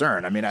with the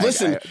CERN. I mean,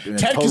 listen,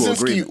 Ted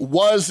Kaczynski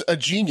was a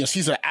genius.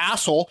 He's an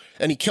asshole,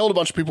 and he killed a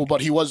bunch of people.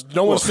 But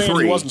no one was saying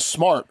he wasn't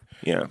smart.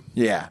 Yeah.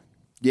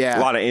 A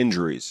lot of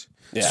injuries.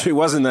 Yeah. So he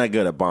wasn't that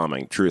good at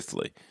bombing,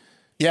 truthfully.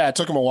 Yeah, it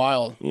took him a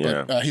while.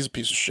 Yeah. But he's a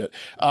piece of shit.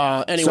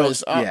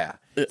 Anyways,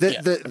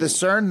 The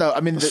CERN, though,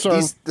 I mean,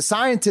 the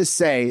scientists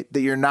say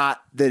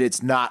that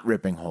it's not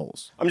ripping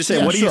holes. I'm just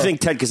saying, what do you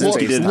think Ted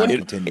Kaczynski did in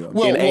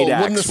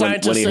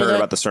ADAX when he heard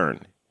about the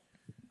CERN?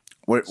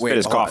 Spit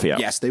his coffee out.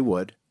 Yes, they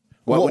would.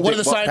 What do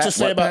the scientists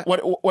say about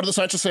what do the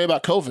scientists say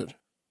about COVID?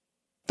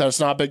 That it's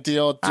not a big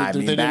deal. Back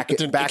in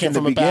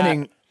the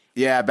beginning,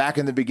 back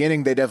in the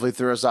beginning, they definitely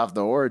threw us off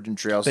the origin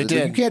trail. So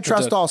you can't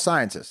trust all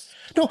scientists.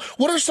 No,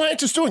 what are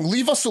scientists doing?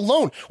 Leave us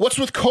alone. What's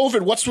with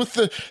COVID? What's with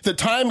the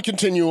time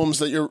continuums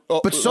that you're?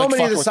 But so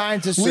many of the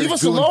scientists leave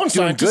us alone.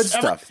 Doing good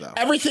stuff, though.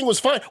 Everything was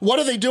fine. What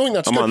are they doing?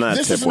 That's good.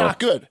 This is not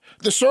good.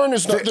 The CERN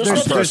is not.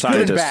 There's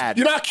good and bad.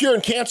 You're not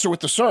curing cancer with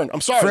the CERN. I'm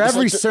sorry. For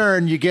every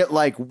CERN, you get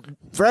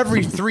for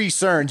every 3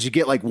 CERNs, you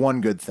get one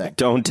good thing.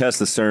 Don't test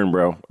the CERN,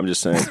 bro. I'm just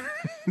saying.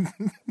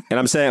 And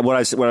I'm saying what I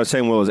was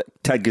saying was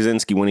Ted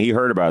Kaczynski, when he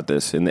heard about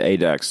this in the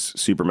ADAX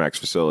Supermax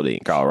facility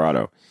in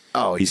Colorado.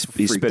 Oh, he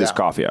spit his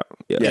coffee out.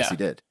 Yeah. Yes, he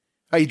did.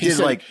 Oh, he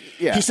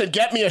He said,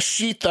 "Get me a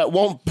sheet that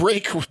won't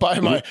break by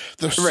my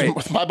waist when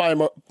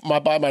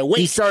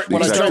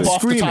I jump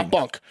off the top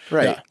bunk."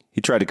 Right. Yeah.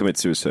 He tried to commit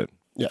suicide.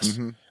 Yes,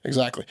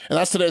 exactly. And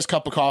that's today's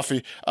cup of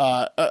coffee.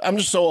 I'm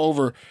just so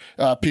over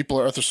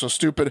people. Earth are so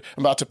stupid.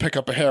 I'm about to pick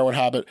up a heroin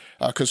habit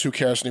because who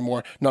cares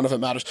anymore? None of it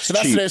matters. So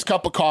that's today's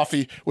cup of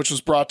coffee, which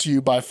was brought to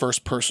you by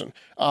First Person.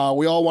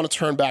 We all want to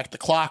turn back the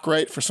clock,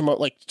 right? For some,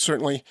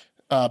 certainly.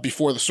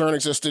 Before the CERN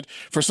existed.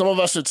 For some of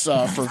us, it's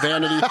for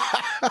vanity.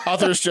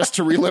 Others, just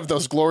to relive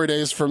those glory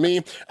days. For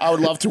me, I would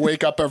love to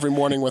wake up every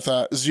morning with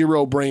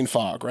zero brain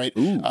fog, right?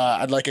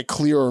 I'd like a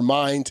clearer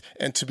mind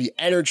and to be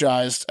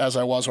energized as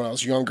I was when I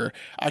was younger.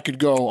 I could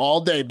go all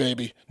day,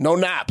 baby. No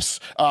naps.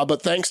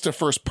 But thanks to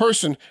First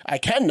Person, I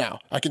can now.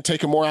 I can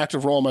take a more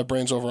active role in my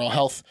brain's overall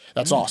health.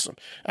 That's awesome.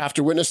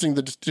 After witnessing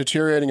the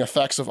deteriorating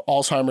effects of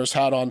Alzheimer's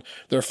had on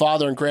their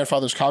father and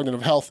grandfather's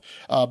cognitive health,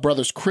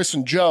 brothers Chris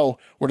and Joe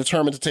were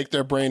determined to take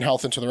their brain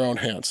health into their own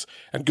hands.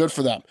 And good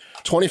for them.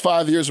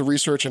 25 years of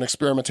research and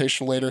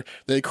experimentation later,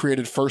 they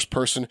created First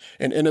Person,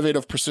 an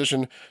innovative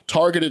precision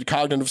targeted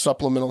cognitive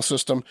supplemental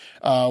system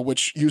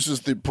which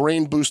uses the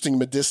brain-boosting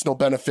medicinal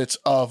benefits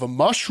of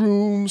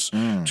mushrooms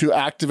to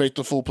activate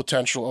the full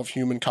potential of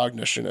human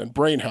cognition and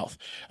brain health.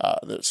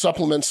 The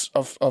supplements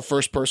of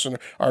First Person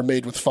are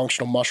made with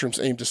functional mushrooms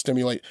aimed to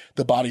stimulate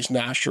the body's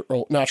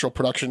natural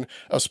production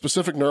of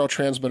specific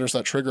neurotransmitters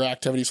that trigger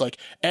activities like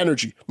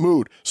energy,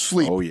 mood,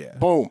 sleep. Oh, yeah.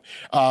 Boom.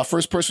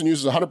 First Person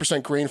uses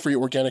 100% grain-free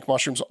organic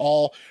mushrooms,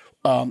 all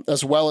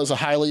as well as a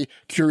highly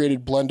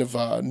curated blend of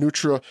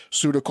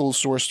nutraceuticals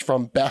sourced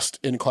from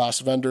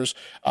best-in-class vendors.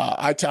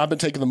 I've been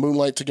taking the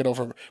Moonlight to get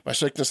over my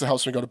sickness. That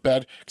helps me go to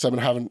bed because I've been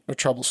having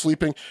trouble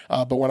sleeping.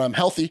 But when I'm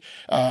healthy,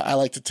 I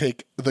like to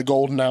take the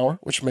Golden Hour,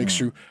 which makes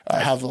you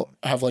have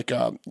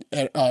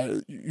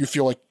you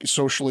feel like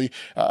socially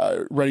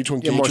ready to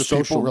engage with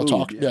people. Real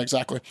talk. Yeah,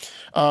 exactly.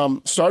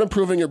 Start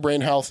improving your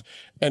brain health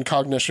and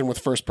cognition with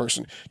First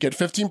Person. Get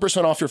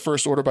 15% off your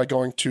first order by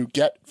going to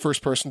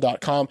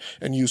getfirstperson.com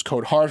and use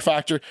code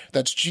HARDFACTOR.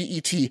 That's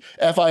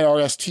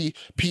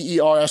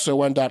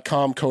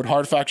GETFIRSTPERSON.com, code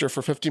HARDFACTOR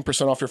for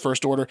 15% off your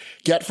first order.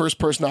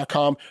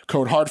 Getfirstperson.com,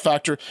 code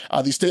HARDFACTOR.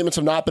 These statements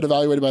have not been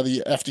evaluated by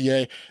the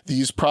FDA.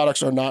 These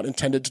products are not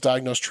intended to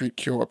diagnose, treat,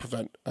 cure, or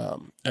prevent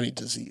any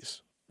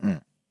disease.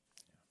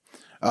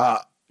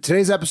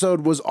 Today's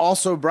episode was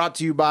also brought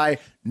to you by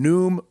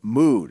Noom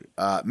Mood.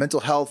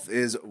 Mental health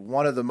is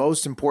one of the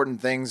most important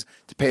things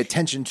to pay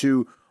attention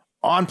to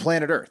on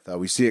planet Earth.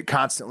 We see it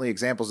constantly,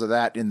 examples of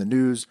that in the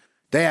news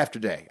day after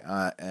day.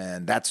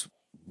 And that's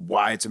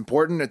why it's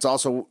important. It's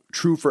also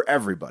true for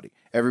everybody.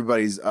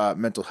 Everybody's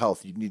mental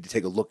health. You need to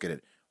take a look at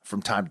it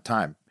from time to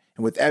time.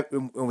 And with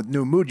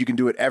Noom Mood, you can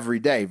do it every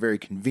day very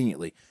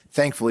conveniently.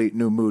 Thankfully,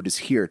 Noom Mood is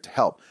here to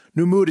help.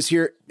 Noom Mood is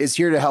here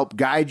to help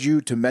guide you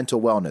to mental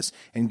wellness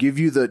and give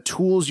you the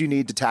tools you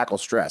need to tackle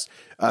stress,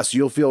 so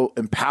you'll feel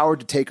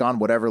empowered to take on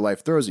whatever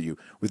life throws at you.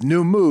 With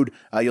Noom Mood,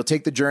 you'll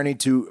take the journey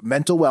to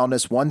mental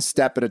wellness one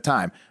step at a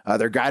time.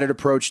 Their guided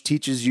approach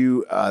teaches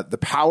you the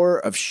power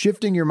of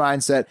shifting your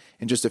mindset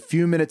in just a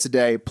few minutes a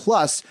day.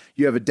 Plus,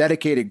 you have a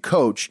dedicated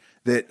coach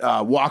that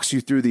walks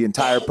you through the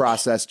entire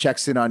process,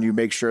 checks in on you,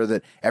 makes sure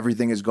that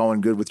everything is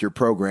going good with your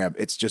program.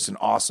 It's just an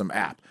awesome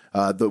app.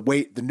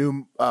 The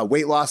new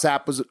weight loss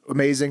app was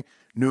amazing.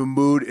 Noom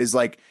Mood is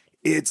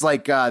it's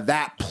like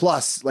that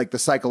plus like the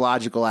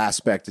psychological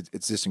aspect.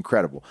 It's just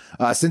incredible.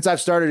 Since I've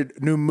started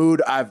Noom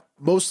Mood, I've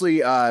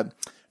mostly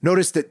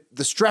Notice that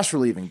the stress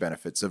relieving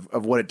benefits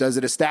of what it does.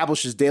 It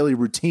establishes daily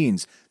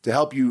routines to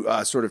help you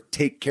sort of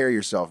take care of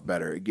yourself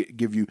better,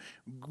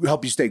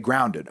 help you stay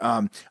grounded.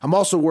 I'm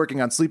also working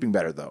on sleeping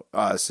better though,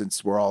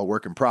 since we're all a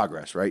work in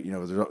progress, right? You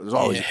know, there's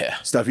always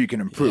stuff you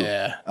can improve.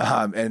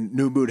 And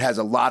New Mood has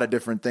a lot of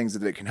different things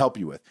that it can help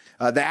you with.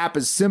 The app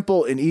is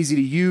simple and easy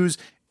to use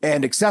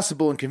and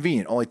accessible and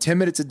convenient. Only 10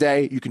 minutes a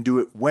day. You can do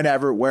it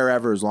whenever,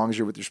 wherever, as long as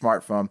you're with your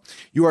smartphone.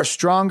 You are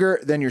stronger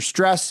than your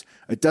stress.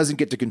 It doesn't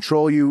get to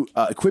control you.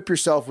 Equip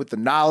yourself with the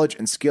knowledge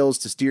and skills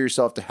to steer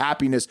yourself to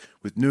happiness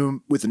with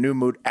the New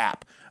Mood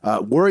app.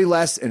 Worry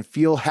less and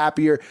feel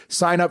happier.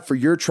 Sign up for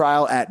your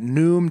trial at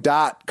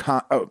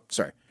Noom.com.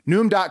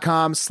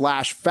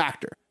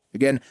 Noom.com/factor.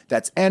 Again,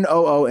 that's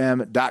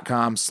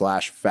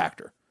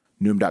NOOM.com/factor.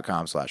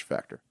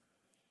 Noom.com/factor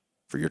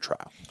for your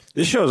trial.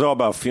 This show is all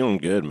about feeling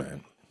good,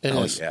 man. It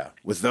is. Yeah.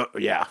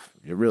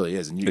 It really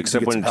is. And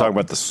except when you talk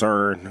about the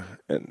CERN.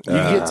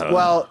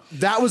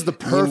 That was the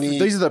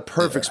perfect. These are the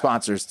perfect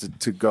sponsors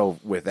to go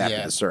with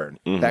after the CERN.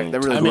 Mm-hmm.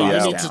 That really you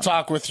need to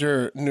talk with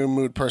your New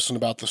Mood person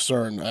about the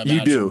CERN. I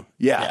you do.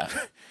 Yeah.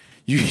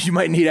 You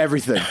might need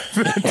everything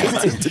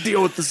to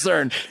deal with the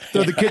CERN.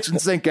 Throw the kitchen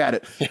sink at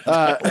it.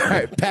 All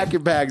right, pack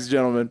your bags,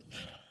 gentlemen.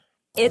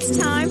 It's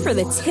time for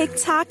the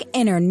TikTok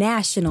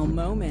International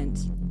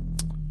Moment.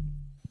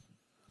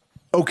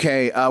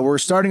 Okay, we're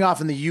starting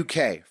off in the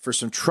UK for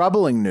some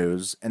troubling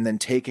news and then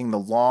taking the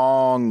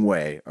long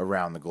way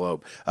around the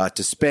globe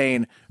to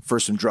Spain for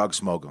some drug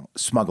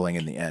smuggling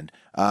in the end.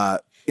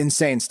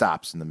 Insane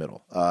stops in the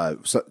middle.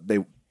 So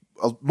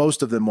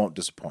most of them won't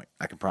disappoint.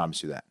 I can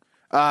promise you that.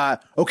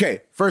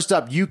 Okay, first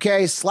up,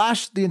 UK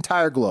 / the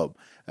entire globe.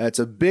 It's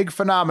a big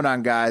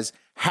phenomenon, guys.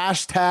 #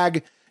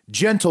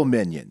 gentle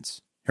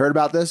minions. Heard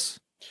about this?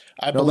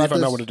 I believe I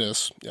know what it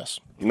is. Yes.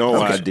 No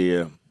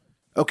idea.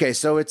 Okay,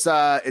 so it's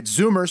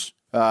Zoomers,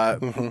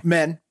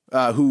 men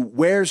who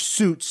wear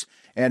suits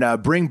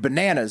and bring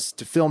bananas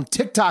to film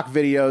TikTok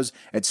videos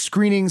at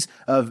screenings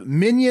of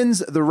Minions: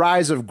 The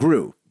Rise of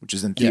Gru, which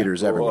is in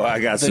theaters everywhere. I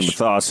got some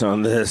thoughts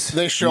on this.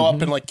 They show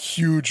up in like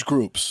huge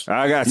groups.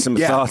 I got some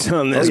thoughts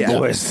on this,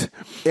 boys.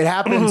 It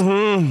happens.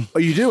 Oh,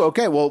 you do?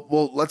 Okay.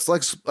 Well, let's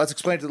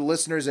explain it to the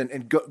listeners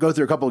and go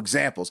through a couple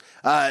examples.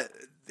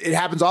 It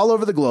happens all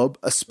over the globe,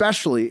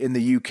 especially in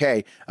the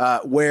UK,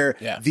 where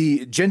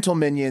the Gentle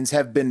Minions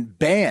have been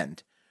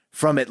banned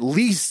from at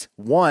least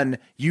one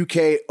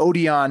UK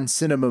Odeon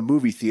cinema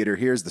movie theater.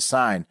 Here's the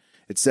sign.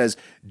 It says,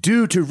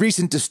 due to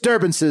recent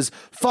disturbances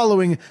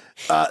following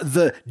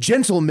the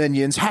Gentle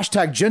Minions,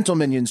 # Gentle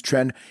Minions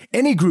trend,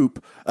 any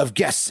group of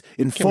guests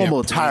in formal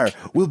attire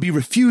will be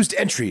refused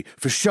entry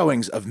for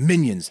showings of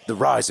Minions: The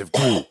Rise of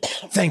Gru.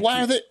 Thank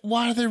you.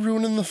 Why are they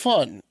ruining the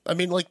fun? I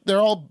mean, like,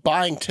 they're all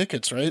buying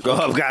tickets, right?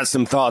 Oh, I've got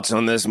some thoughts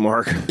on this,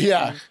 Mark.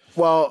 Yeah.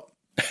 Well,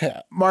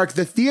 Mark,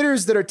 the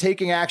theaters that are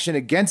taking action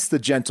against the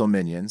Gentle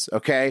Minions,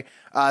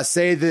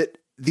 say that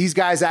these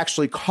guys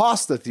actually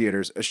cost the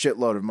theaters a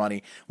shitload of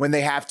money when they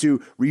have to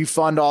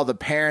refund all the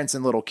parents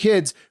and little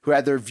kids who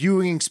had their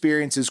viewing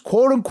experiences,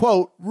 quote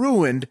unquote,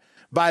 ruined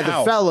by the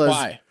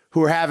fellas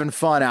who are having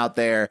fun out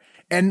there.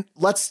 And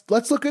let's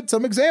look at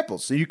some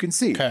examples so you can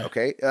see.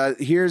 Okay.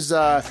 Here's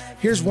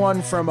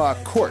one from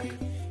Cork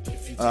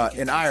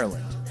in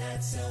Ireland.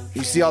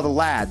 You see all the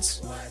lads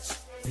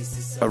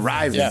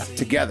arriving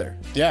together.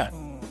 Yeah.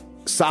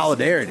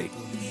 Solidarity.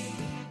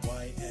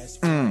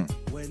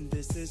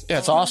 Yeah,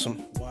 it's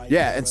awesome.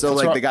 Yeah, and so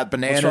they got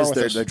bananas.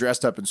 They're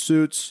dressed up in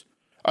suits.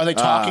 Are they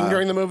talking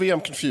during the movie?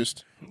 I'm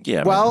confused.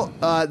 Yeah. Well,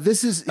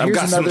 here's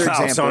another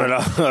example. On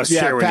it. I'll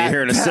share with you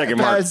here in a second,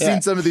 Mark. I've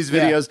seen some of these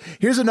videos. Yeah.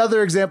 Here's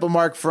another example,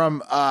 Mark,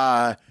 from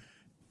the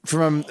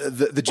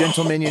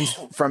Gentle Minions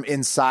from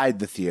inside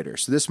the theater.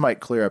 So this might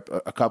clear up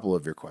a couple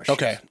of your questions.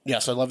 Okay.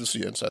 Yes, I'd love to see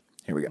you inside.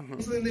 Here we go.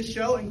 Canceling this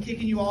show and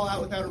kicking you all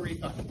out without a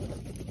refund.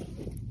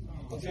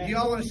 So if you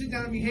all want to sit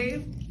down and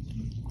behave,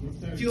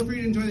 feel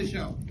free to enjoy the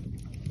show.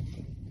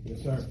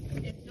 Yes, sir.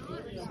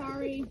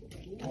 Sorry.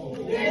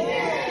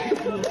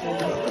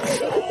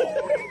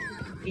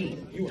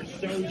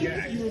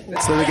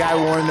 So the guy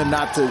warned them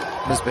not to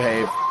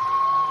misbehave.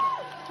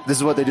 This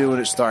is what they do when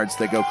it starts.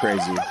 They go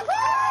crazy.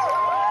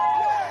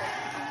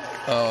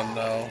 Oh,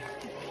 no.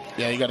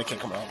 Yeah, you got to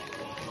kick them out.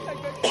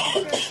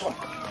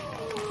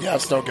 Yeah,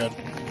 it's no good.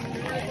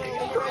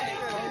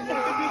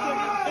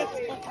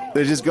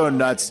 They just go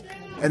nuts.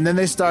 And then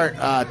they start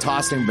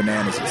tossing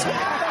bananas at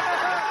someone.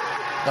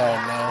 Oh,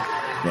 no.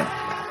 Yeah.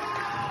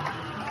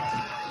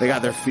 They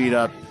got their feet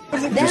up.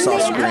 Then they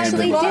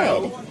actually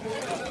did.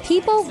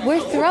 People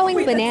were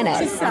throwing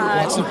bananas.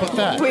 What's up with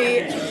that?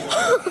 Wait.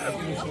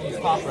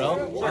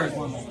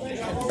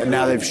 And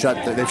now they've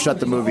shut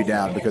the movie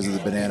down because of the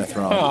banana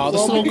throwing. Oh,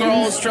 this little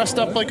girl is dressed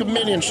up like a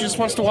minion. She just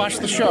wants to watch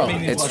the show.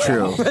 It's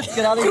true. Let's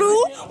get out of here.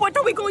 Crew, what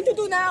are we going to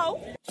do now?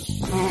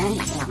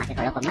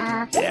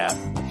 Yeah.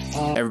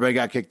 Everybody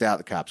got kicked out.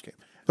 The cops came.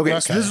 Okay,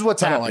 so this is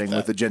what's happening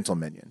with the Gentle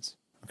Minions.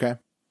 Okay.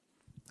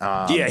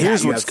 I'll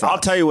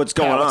tell you what's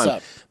going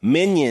on.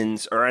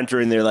 Minions are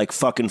entering their like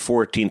fucking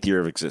 14th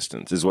year of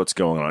existence is what's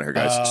going on here,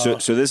 guys.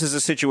 So this is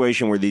a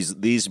situation where these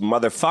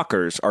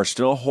motherfuckers are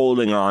still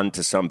holding on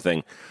to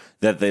something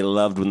that they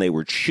loved when they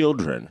were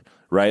children,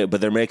 right? But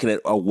they're making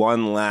it a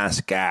one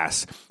last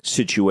gas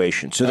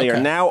situation. So they are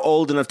now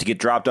old enough to get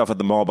dropped off at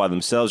the mall by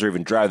themselves or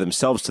even drive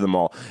themselves to the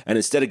mall. And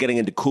instead of getting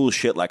into cool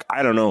shit like,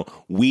 I don't know,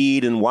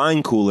 weed and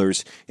wine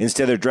coolers,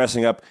 instead they're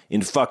dressing up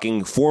in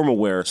fucking formal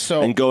wear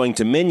and going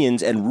to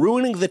Minions and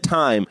ruining the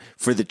time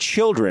for the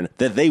children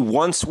that they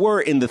once were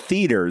in the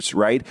theaters,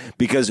 right?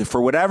 Because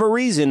for whatever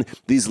reason,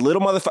 these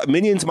little motherfuckers,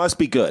 Minions must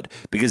be good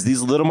because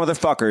these little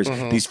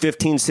motherfuckers, these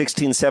 15,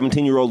 16,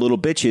 17-year-old little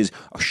bitches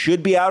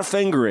should be out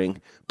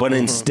fingering. But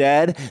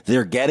instead,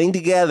 they're getting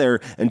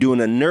together and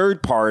doing a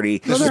nerd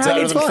party. No,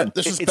 It's fun.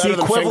 It's the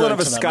equivalent of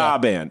a ska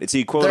band. It's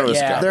the equivalent of a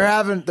ska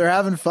band. They're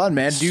having fun,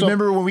 man. Do you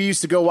remember when we used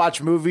to go watch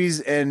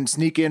movies and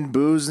sneak in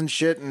booze and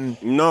shit?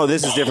 And no,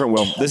 this is different,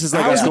 Will. This is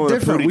like us going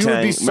to Pootie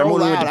Tang. Remember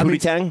when we went to Pootie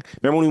Tang?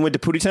 Remember when we went to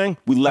Pootie Tang?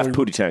 We left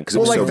Pootie Tang because it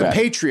was so bad. Like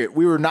the Patriot,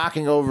 we were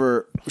knocking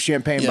over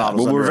champagne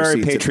bottles. Well, we were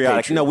very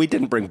patriotic. No, we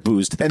didn't bring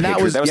booze to the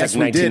Patriot. That was like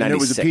 1996. And it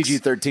was a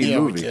PG-13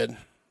 movie. We did.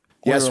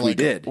 Yes, we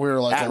did. We were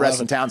like at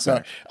Wrestling Town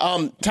Center.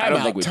 Time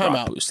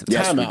out.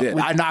 Yes, we did.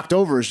 I knocked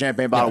over a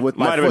champagne bottle with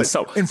my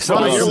foot in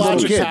front of your little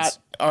Logic's kids. hat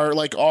are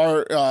like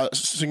our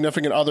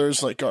significant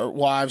others, like our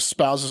wives,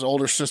 spouses,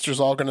 older sisters,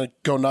 all going to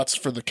go nuts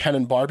for the Ken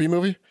and Barbie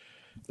movie?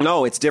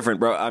 No, it's different,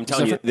 bro. I'm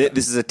telling you,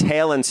 this is a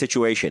tail end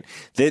situation.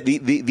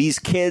 These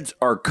kids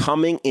are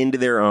coming into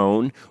their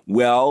own.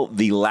 Well,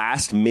 the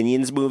last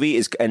Minions movie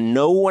is, and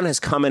no one has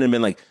come in and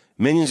been like,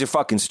 Minions are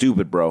fucking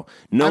stupid, bro.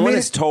 No one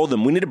has told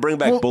them. We need to bring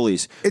back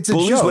bullies.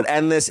 Bullies would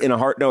end this in a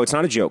heart. No, it's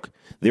not a joke.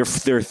 They're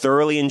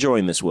thoroughly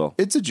enjoying this, Will.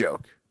 It's a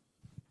joke.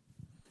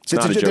 It's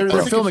not a joke.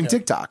 They're filming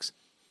TikToks.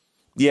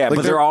 Yeah, like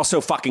but they're also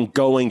fucking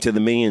going to the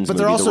Minions movie.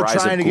 But they're also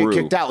trying to get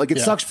kicked out. Like, it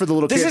sucks for the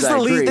little kids.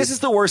 This is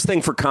the worst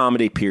thing for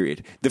comedy,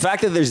 period. The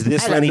fact that there's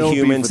this many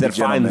humans that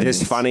find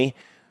this funny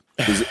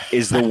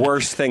is the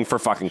worst thing for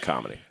fucking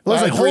comedy. Well,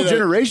 there's a whole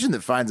generation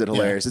that finds it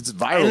hilarious. It's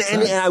viral.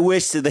 And I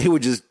wish that they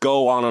would just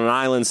go on an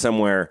island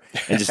somewhere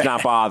and just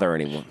not bother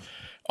anyone.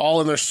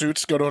 All in their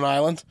suits go to an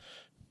island?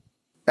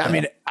 I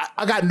mean,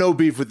 I got no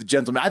beef with the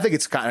gentleman. I think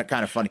it's kind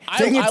of funny.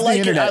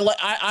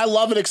 I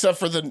love it, except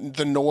for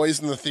the noise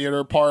in the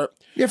theater part.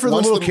 Yeah, for the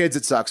little kids,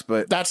 it sucks,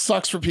 but that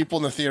sucks for people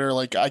in the theater.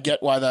 Like, I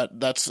get why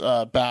that's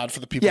bad for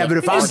the people. Yeah, but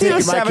if I was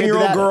taking my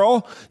 7-year-old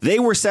girl, they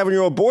were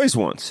 7-year-old boys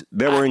once.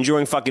 They were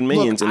enjoying fucking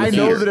Minions. Look, in the I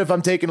theater. know that if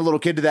I'm taking a little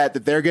kid to that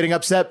they're getting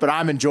upset, but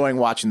I'm enjoying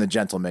watching the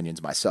Gentle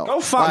Minions myself.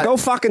 Go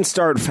fucking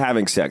start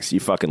having sex, you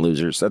fucking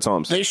losers. That's all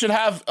I'm saying. They should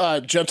have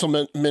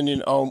Gentle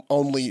Minion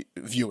only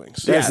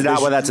viewings. That's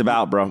not what that's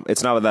about, bro.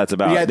 It's not what that's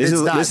about. Yeah, this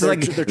is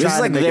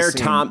like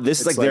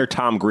their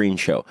Tom Green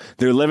show.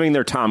 They're living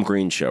their Tom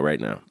Green show right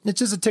now. It's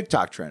just a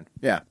TikTok trend.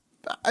 Yeah.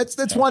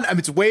 It's one. I mean,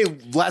 it's way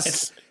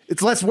less.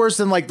 It's less worse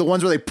than like the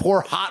ones where they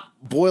pour hot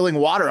boiling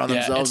water on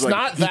themselves. It's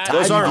not that.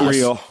 Those aren't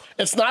real.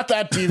 It's not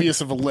that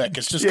devious of a lick.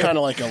 It's just kind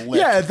of like a lick.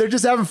 Yeah, they're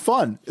just having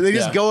fun. They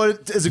just go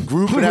as a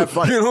group and have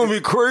fun. You know what'd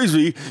be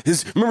crazy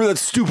is, remember that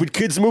stupid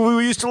kids movie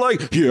we used to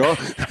like? Yeah.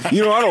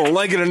 You know, I don't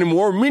like it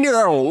anymore. Me neither,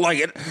 I don't like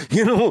it.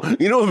 You know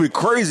what'd be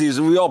crazy is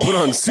if we all put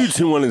on suits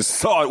and went and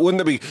saw it. Wouldn't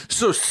that be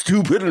so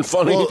stupid and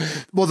funny?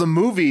 Well, the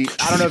movie,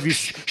 I don't know if you...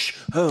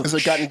 Has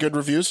it gotten good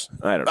reviews?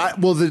 I don't know.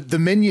 Well, the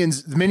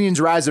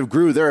Minions Rise of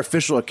Gru, their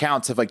official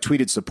accounts have like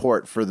tweeted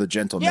support for the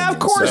Gentle Minions. Yeah, of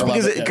course,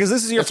 because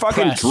this is your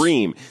fucking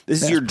dream.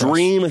 This is your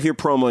dream if you're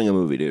promoting a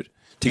movie, dude.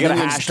 To get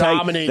Minions a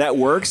hashtag that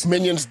works.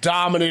 Minions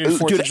dominated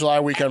 4th of July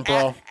weekend,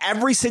 bro.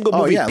 Every single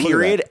movie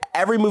period,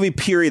 every movie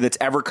period that's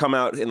ever come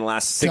out in the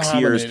last 6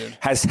 years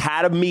has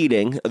had a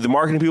meeting. The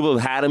marketing people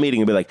have had a meeting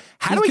and be like,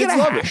 how do we get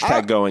a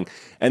hashtag going?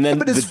 And then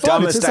the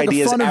dumbest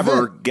ideas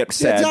ever get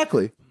said.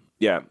 Exactly.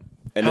 Yeah.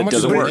 And it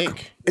doesn't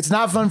work. It's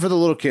not fun for the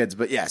little kids,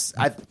 but yes,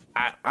 I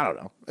don't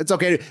know. It's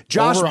okay.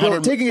 Josh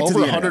taking it to the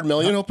over 100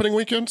 million opening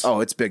weekends. Oh,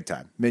 it's big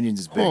time. Minions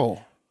is big.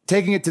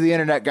 Taking it to the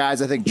internet,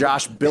 guys. I think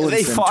Josh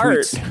Billinson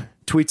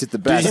tweets it the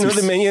best. Do you know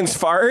the Minions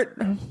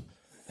fart?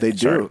 They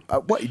do.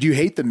 What? Do you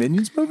hate the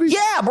Minions movies?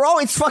 Yeah, bro.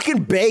 It's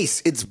fucking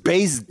base. It's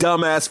base,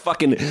 dumbass,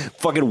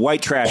 fucking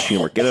white trash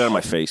humor. Get it out of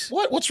my face.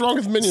 What's wrong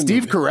with Minions?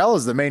 Steve Carell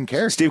is the main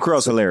character. Steve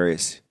Carell's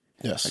hilarious.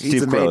 Yes,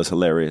 Steve Carell is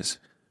hilarious.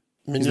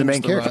 He's the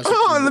main character.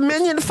 Oh, the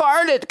Minion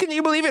farted. Can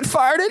you believe it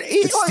farted?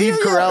 It's Steve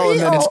Carell, and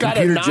then it's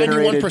computer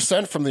generated.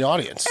 91% from the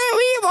audience.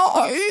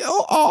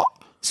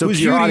 So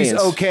Cutie's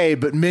okay,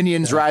 but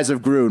Minions Rise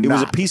of Gru, it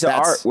was a piece of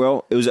art.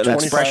 Well, it was an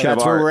expression of art.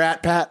 That's where we're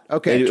at, Pat.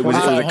 Okay. It was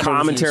a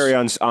commentary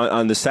on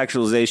the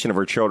sexualization of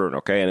our children,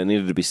 okay? And it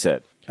needed to be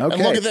said. Okay.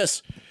 And look at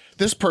this.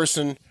 This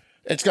person,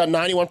 it's got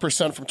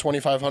 91% from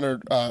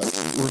 2,500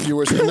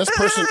 reviewers. And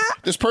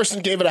this person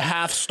gave it a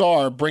half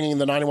star, bringing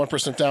the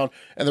 91% down.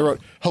 And they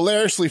wrote,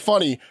 hilariously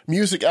funny,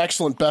 music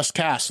excellent, best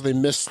cast. So they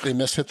hit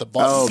the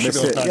button. Oh,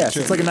 miss it. Yes,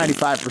 it's like a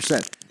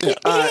 95%. Yeah.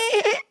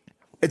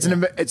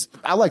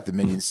 I like the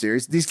Minions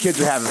series. These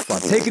kids are having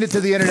fun. Taking it to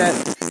the internet.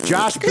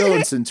 Josh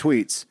Billinson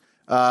tweets,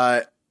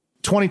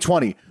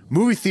 2020,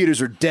 Movie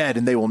theaters are dead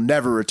and they will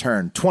never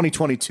return.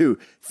 2022.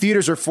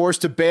 Theaters are forced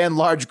to ban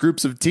large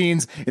groups of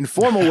teens in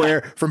formal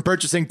wear from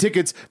purchasing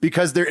tickets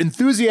because their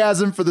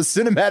enthusiasm for the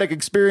cinematic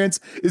experience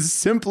is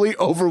simply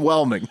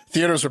overwhelming.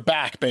 Theaters are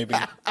back, baby.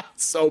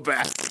 So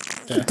bad.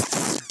 Yeah.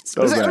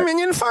 So Was bad. that a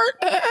Minion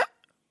fart?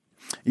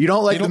 You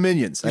don't like the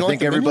Minions. I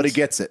think everybody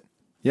gets it.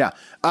 Yeah.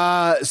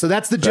 So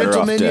that's the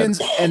Gentle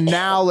Minions. And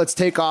now let's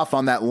take off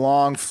on that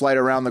long flight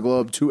around the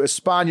globe to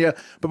España.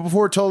 But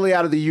before we're totally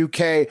out of the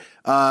UK,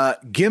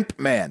 Gimp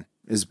Man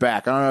is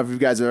back. I don't know if you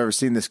guys have ever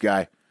seen this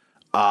guy.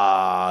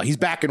 He's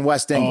back in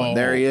West England.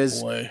 There he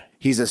is. Boy.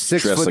 He's a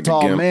 6 foot like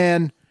tall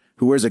man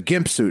who wears a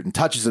gimp suit and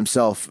touches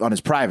himself on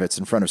his privates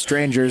in front of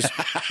strangers.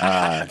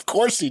 Of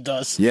course he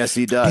does. Yes,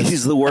 he does.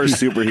 He's the worst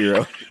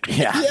superhero.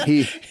 Yeah.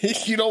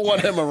 You don't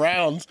want him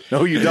around.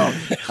 No, you don't.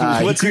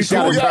 What's your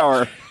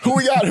superpower? Who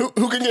we got?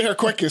 Who can get here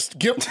quickest?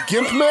 Gimp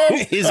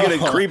Man? He's gonna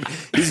creep.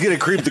 He's gonna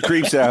creep the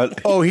creeps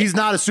out. Oh, he's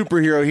not a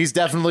superhero. He's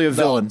definitely a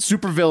villain.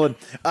 Super villain.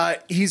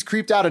 He's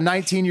creeped out a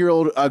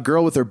 19-year-old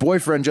girl with her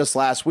boyfriend just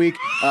last week,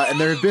 and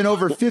there have been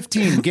over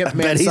 15 Gimp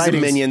Man he's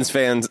sightings. a Minions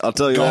fan. I'll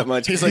tell you that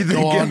much. He's like,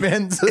 go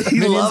on. He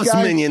loves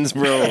Minions,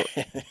 bro.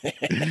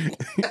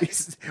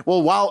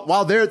 Well,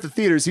 while they're at the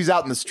theaters, he's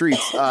out in the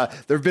streets. There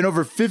have been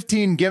over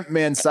 15 Gimp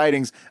Man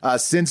sightings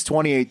since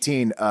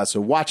 2018. So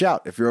watch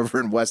out if you're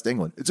over in West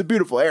England. It's a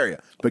beautiful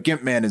area, but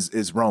Gimp Man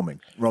is roaming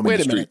Wait the a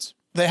streets. minute.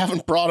 They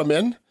haven't brought him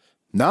in?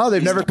 No,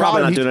 they've never probably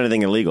caught him. not doing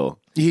anything illegal.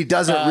 He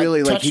doesn't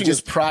really like. Touching He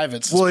just his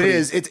privates. Well, it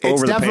is. It's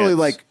definitely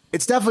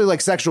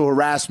like sexual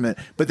harassment,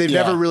 but they've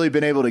Yeah. never really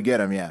been able to get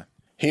him. Yeah.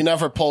 He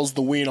never pulls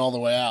the ween all the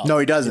way out. No,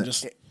 he doesn't.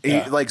 It's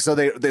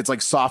It's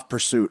like soft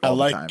pursuit all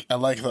the time. I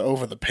like the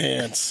over the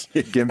pants.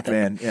 Gimp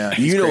Man. Yeah.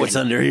 You know what's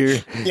under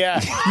here. Yeah,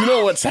 you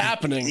know what's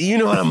happening. You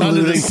know what I'm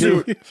under the alluding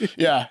to. suit.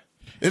 Yeah.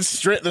 It's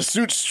straight. The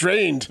suit's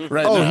strained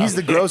right now. Oh, he's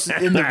the grossest.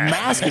 And the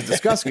mask is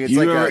disgusting. It's You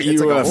like are a a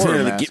horror fan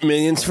of the mask. Get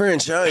Minions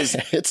franchise.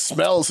 It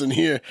smells in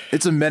here.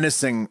 It's a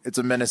menacing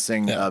visage.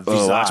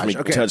 Watch me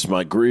touch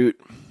my Groot.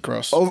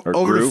 Gross. Over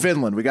to Groot.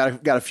 Finland. We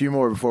got a few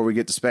more before we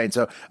get to Spain.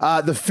 So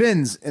the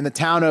Finns in the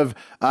town of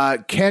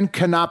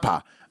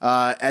Kankanapa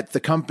at the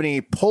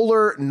company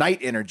Polar Night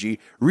Energy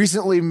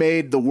recently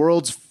made the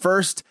world's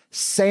first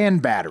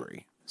sand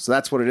battery. So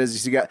that's what it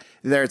is. You got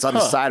there. It's on the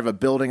side of a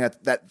building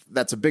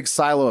that's a big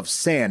silo of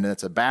sand, and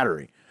it's a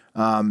battery.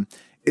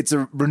 It's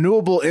a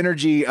renewable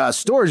energy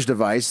storage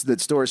device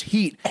that stores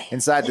heat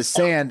inside the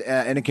sand,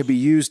 and it can be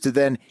used to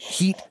then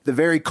heat the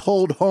very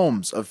cold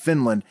homes of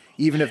Finland,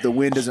 even if the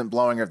wind isn't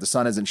blowing or if the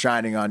sun isn't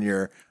shining on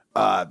your,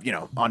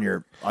 on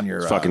your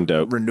fucking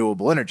dope.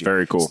 Renewable energy.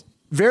 Very cool.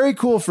 Very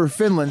cool for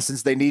Finland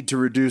since they need to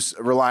reduce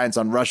reliance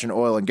on Russian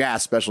oil and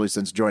gas, especially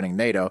since joining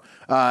NATO,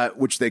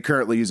 which they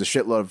currently use a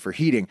shitload for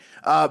heating.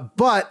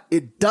 But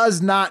it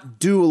does not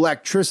do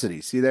electricity.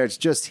 See there, it's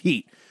just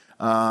heat.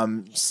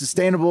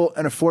 Sustainable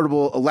and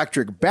affordable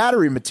electric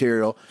battery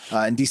material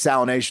and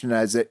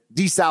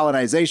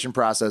desalinization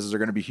processes are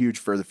going to be huge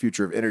for the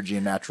future of energy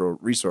and natural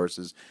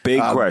resources.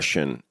 Big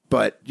question.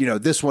 But,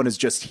 this one is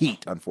just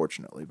heat,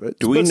 unfortunately. But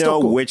Do we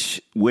know cool.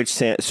 which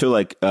sand? So,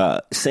 like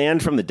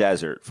sand from the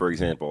desert, for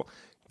example,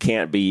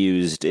 can't be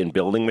used in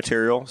building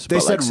materials. They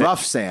said like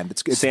rough sand.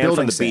 It's sand building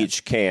from the sand.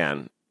 beach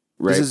can,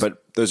 right?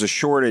 But there's a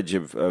shortage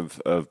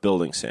of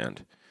building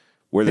sand.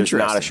 Where there's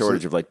not a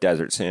shortage of like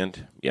desert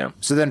sand. Yeah.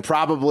 So then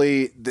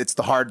probably it's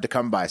the hard to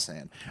come by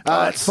sand.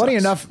 Funny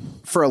enough,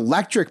 for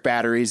electric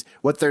batteries,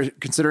 what they're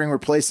considering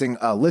replacing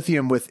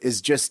lithium with is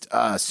just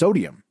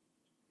sodium.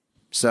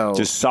 So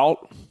just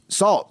salt.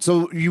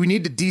 So you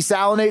need to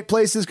desalinate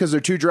places because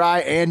they're too dry,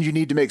 and you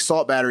need to make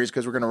salt batteries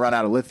because we're going to run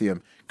out of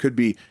lithium. Could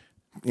be,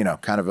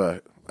 kind of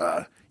a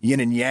yin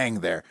and yang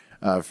there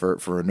for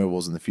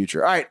renewables in the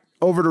future. All right.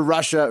 Over to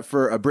Russia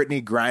for a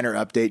Brittany Griner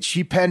update.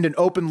 She penned an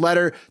open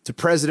letter to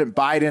President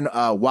Biden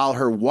while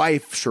her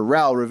wife,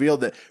 Sherelle,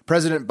 revealed that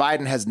President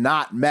Biden has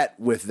not met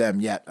with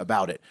them yet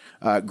about it.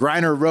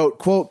 Griner wrote,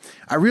 quote,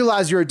 "I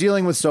realize you're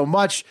dealing with so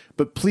much,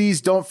 but please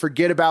don't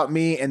forget about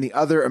me and the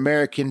other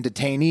American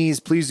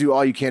detainees. Please do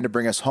all you can to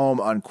bring us home,"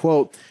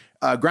 unquote.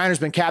 Griner's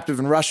been captive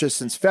in Russia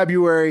since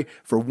February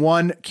for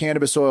one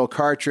cannabis oil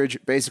cartridge,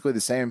 basically the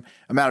same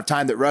amount of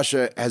time that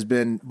Russia has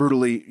been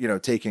brutally,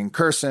 taking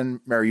Kherson,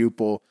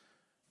 Mariupol,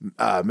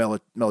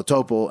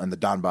 Melitopol, and the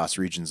Donbass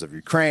regions of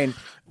Ukraine.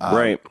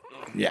 Right.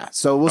 Yeah.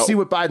 So we'll see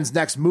what Biden's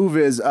next move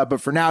is.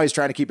 But for now, he's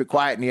trying to keep it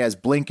quiet, and he has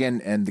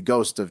Blinken and the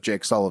ghost of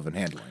Jake Sullivan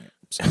handling it.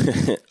 So.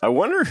 I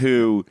wonder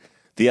who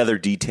the other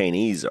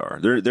detainees are.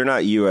 They're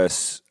not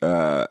U.S.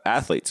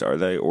 Athletes, are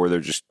they? Or they're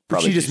just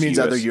probably she just means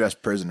US, other U.S.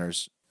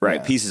 prisoners. Right.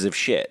 Yeah. Pieces of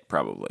shit,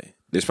 probably.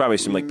 There's probably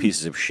some like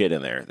pieces of shit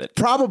in there that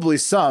probably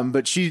some,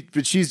 but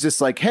she's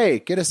just like, hey,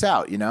 get us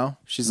out,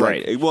 She's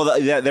right. Like,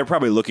 well, they're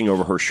probably looking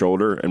over her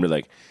shoulder and be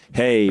like,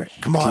 hey,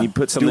 come on, can you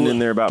put something in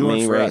there about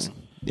me, right? Us.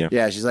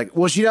 Yeah. She's like,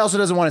 well, she also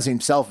doesn't want to seem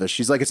selfish.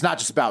 She's like, it's not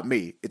just about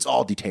me; it's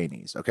all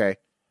detainees. Okay,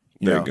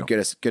 there you go. Get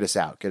us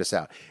out.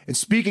 And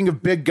speaking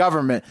of big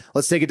government,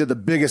 let's take it to the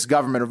biggest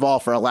government of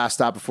all for our last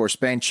stop before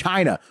Spain,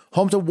 China,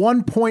 home to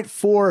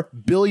 1.4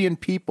 billion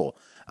people.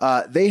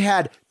 They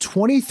had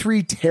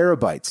 23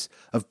 terabytes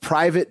of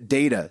private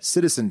data,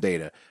 citizen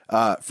data,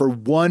 for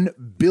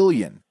 1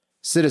 billion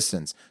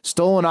citizens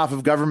stolen off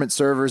of government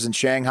servers in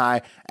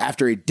Shanghai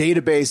after a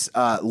database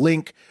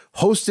link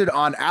hosted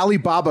on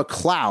Alibaba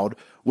Cloud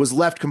was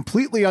left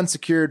completely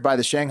unsecured by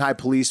the Shanghai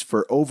police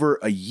for over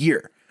a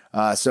year.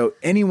 So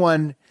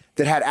anyone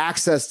that had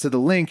access to the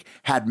link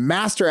had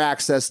master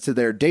access to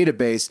their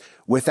database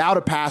without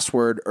a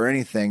password or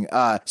anything,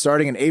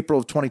 starting in April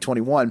of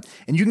 2021.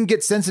 And you can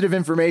get sensitive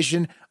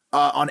information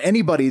on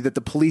anybody that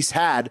the police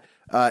had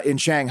in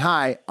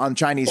Shanghai on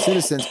Chinese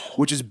citizens,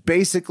 which is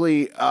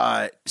basically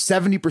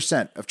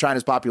 70% of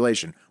China's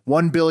population.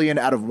 1 billion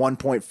out of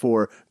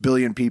 1.4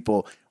 billion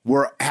people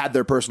had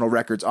their personal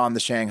records on the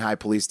Shanghai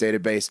police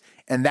database,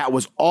 and that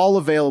was all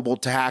available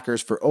to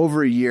hackers for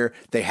over a year.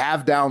 They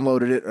have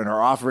downloaded it and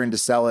are offering to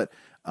sell it.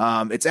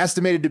 It's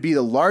estimated to be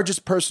the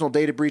largest personal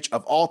data breach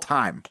of all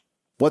time.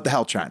 What the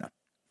hell, China?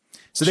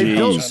 So they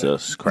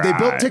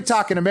built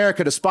TikTok in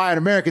America to spy on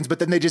Americans, but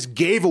then they just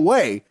gave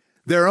away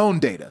their own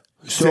data.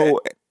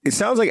 So it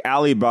sounds like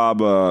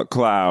Alibaba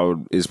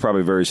Cloud is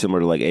probably very similar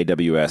to like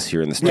AWS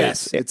here in the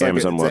States. Yes, it's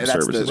Amazon Web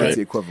Services, that's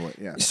the equivalent,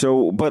 yeah.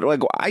 So, but like,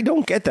 I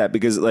don't get that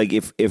because like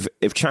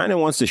if China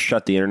wants to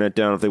shut the internet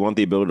down, if they want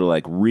the ability to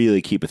like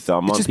really keep a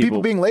thumb on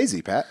people being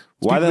lazy, Pat.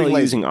 Why are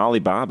they using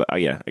Alibaba? Oh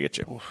yeah, I get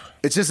you.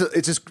 It's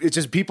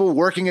just people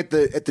working at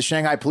the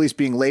Shanghai police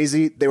being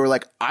lazy. They were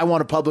like, I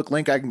want a public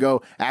link I can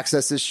go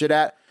access this shit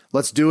at.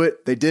 Let's do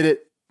it. They did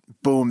it.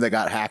 Boom, they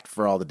got hacked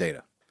for all the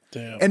data.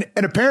 Damn.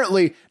 And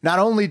apparently, not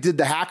only did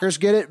the hackers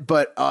get it,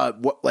 but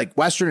like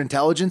Western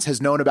intelligence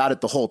has known about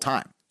it the whole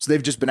time. So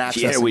they've just been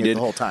accessing it the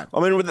whole time. I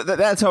mean,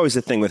 that's always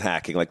the thing with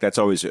hacking. Like that's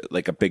always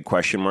like a big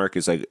question mark.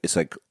 It's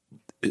like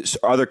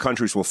other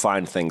countries will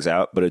find things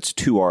out, but it's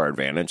to our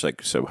advantage.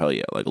 Like, so hell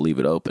yeah, like leave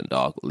it open,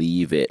 dog.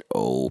 Leave it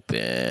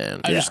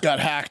open. I just got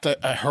hacked.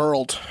 I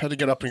hurled. Had to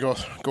get up and go.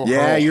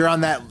 Yeah, hurl. You're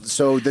on that.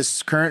 So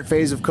this current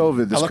phase of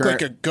COVID, I look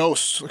like a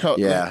ghost. Look how,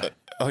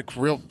 like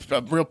real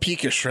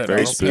peakish right now.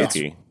 Very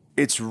spooky.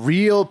 It's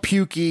real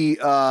pukey,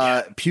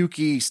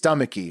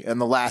 stomachy,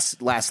 and the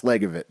last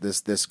leg of it.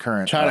 This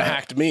current China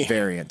hacked me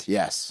variant.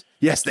 Yes,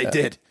 they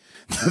did.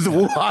 The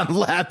Wuhan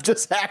lab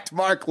just hacked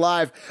Mark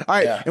live. All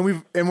right,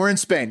 and we're in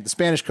Spain, the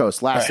Spanish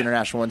coast. Last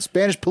international one.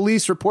 Spanish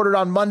police reported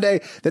on Monday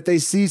that they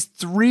seized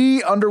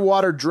 3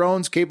 underwater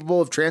drones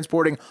capable of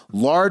transporting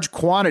large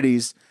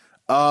quantities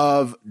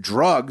of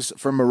drugs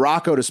from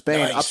Morocco to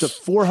Spain, up to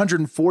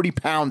 440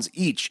 pounds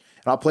each.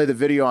 And I'll play the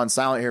video on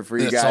silent here for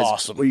you guys,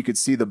 awesome. Where you could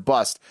see the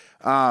bust.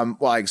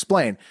 I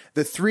explain.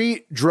 The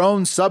 3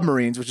 drone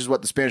submarines, which is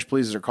what the Spanish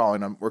police are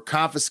calling them, were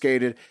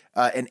confiscated,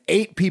 and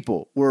 8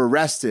 people were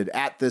arrested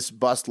at this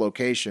bust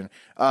location.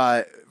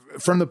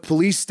 From the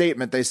police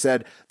statement, they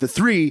said the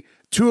 3,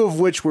 2 of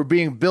which were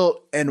being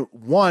built and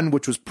 1,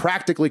 which was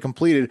practically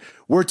completed,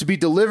 were to be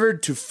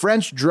delivered to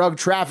French drug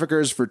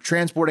traffickers for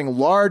transporting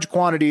large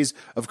quantities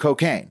of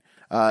cocaine.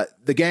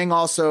 The gang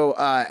also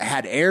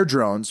had air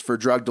drones for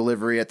drug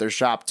delivery at their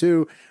shop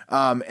too,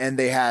 and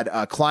they had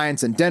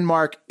clients in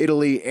Denmark,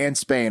 Italy, and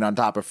Spain on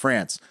top of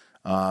France.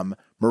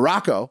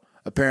 Morocco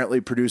apparently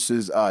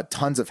produces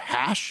tons of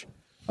hash.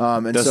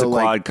 And does so,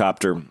 a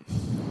quadcopter.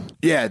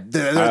 Yeah,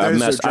 I've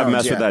messed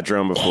with that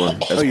drone before.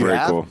 That's pretty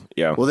cool.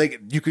 Yeah. Well,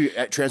 you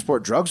could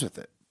transport drugs with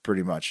it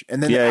pretty much,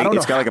 and then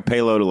it's got like a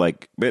payload of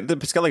like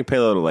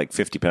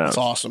 50 pounds. That's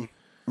awesome.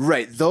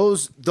 Right,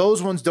 those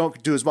ones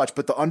don't do as much,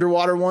 but the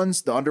underwater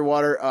ones,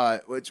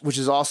 which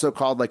is also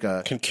called like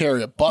can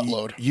carry a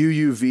buttload.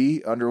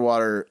 UUV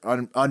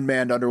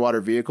unmanned underwater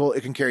vehicle.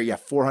 It can carry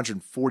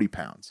 440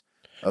 pounds.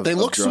 They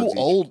look so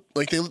old,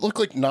 like they look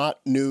like not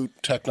new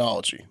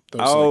technology.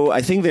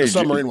 I think they're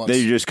submarine ones.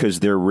 They're just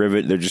because they're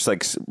They're just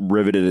like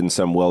riveted in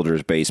some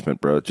welder's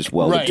basement, bro. Just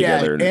welded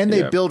together. And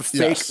they build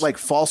fake like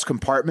false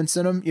compartments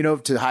in them,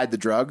 to hide the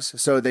drugs.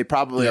 So they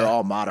probably are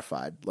all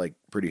modified like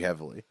pretty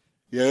heavily.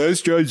 Yeah,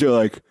 those drones are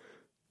like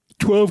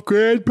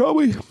 $12,000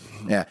 probably.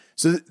 Yeah.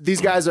 So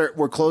these guys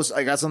were close,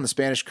 I guess, on the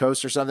Spanish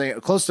coast or something,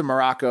 close to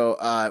Morocco,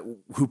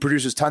 who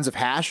produces tons of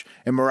hash.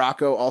 And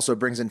Morocco also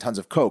brings in tons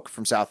of coke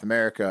from South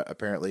America,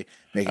 apparently.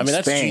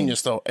 That's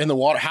genius, though. In the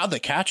water, how'd they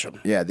catch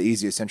them? Yeah, the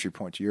easiest entry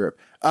point to Europe.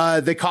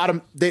 They caught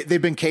them.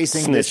 They've been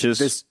casing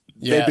snitches.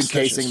 They've been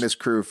casing this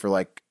crew for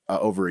like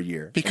over a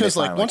year. Because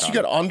like once you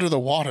get under the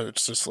water,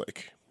 it's just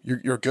like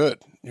you're good.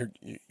 You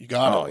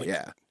got it. Oh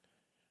yeah.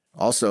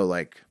 Also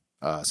like.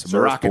 Some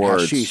Moroccan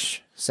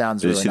hashish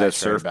sounds really nice. Did you see that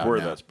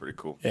surfboard? That's pretty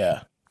cool.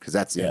 Yeah. Because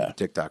that's the end of the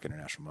TikTok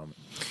international moment.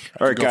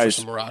 All right, guys.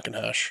 Some Moroccan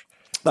hash.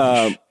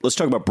 Let's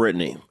talk about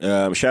Brittany.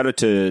 Shout out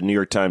to New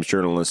York Times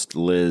journalist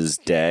Liz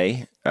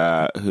Day,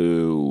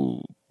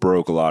 who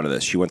broke a lot of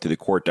this. She went through the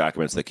court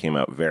documents that came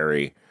out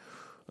very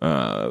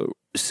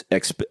she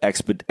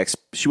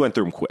went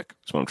through them quick.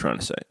 That's what I'm trying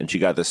to say. And she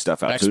got this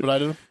stuff out.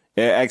 Expedited them?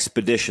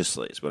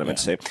 Expeditiously is what I meant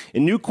to say.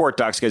 In new court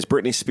docs, guys,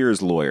 Britney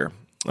Spears' lawyer,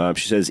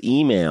 she says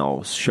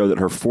emails show that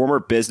her former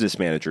business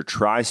manager,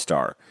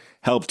 TriStar,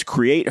 helped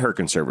create her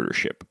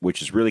conservatorship,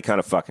 which is really kind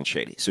of fucking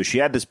shady. So she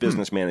had this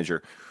business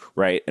manager,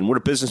 right? And what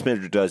a business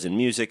manager does in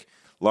music,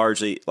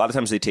 largely, a lot of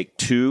times they take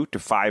 2 to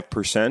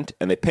 5%,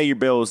 and they pay your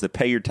bills, they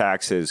pay your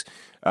taxes.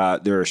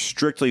 They're a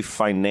strictly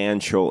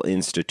financial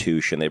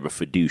institution. They have a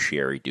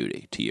fiduciary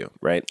duty to you,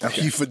 right?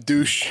 Okay. You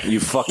fidouche. You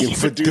fucking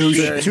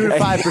fiduciary. 2 to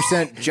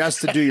 5%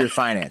 just to do your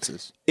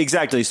finances.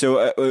 Exactly.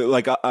 So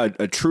like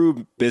a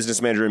true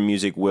business manager in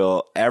music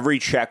every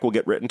check will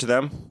get written to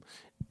them.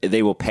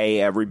 They will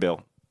pay every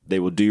bill. They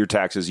will do your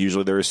taxes.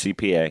 Usually they're a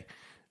CPA.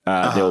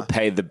 They'll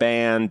pay the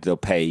band. They'll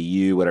pay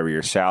you, whatever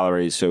your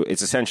salary is. So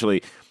it's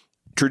essentially,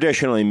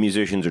 traditionally,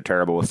 musicians are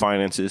terrible with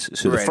finances.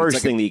 So the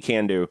first thing that you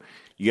can do,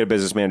 you get a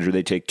business manager,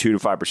 they take 2 to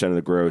 5% of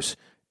the gross,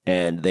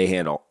 and they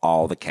handle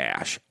all the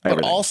cash.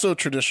 But also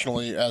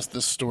traditionally, as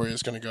this story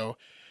is going to go,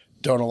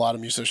 don't a lot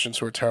of musicians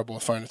who are terrible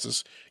with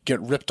finances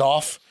get ripped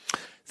off?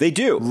 They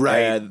do.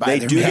 Right. They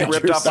do get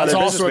ripped off by their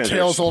business managers. That's also a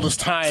tale as old as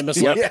time. It's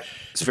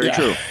it's very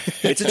true.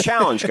 It's a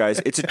challenge, guys.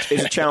 It's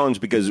a challenge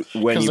because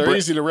they're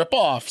easy to rip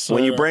off. So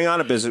when you bring on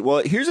a business,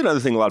 well, here's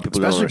another thing a lot of people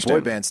don't understand. Especially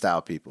boy band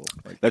style people.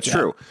 That's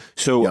true.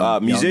 So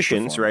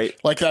musicians, right?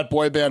 Like that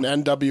boy band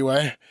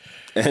NWA.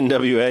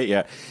 NWA,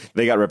 yeah.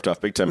 They got ripped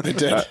off big time. They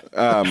did.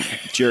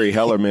 Jerry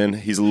Hellerman,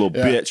 he's a little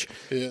bitch.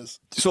 He is.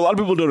 So a lot of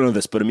people don't know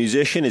this, but a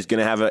musician is going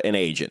to have an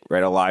agent,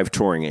 right? A live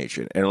touring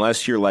agent. And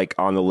unless you're like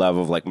on the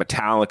level of like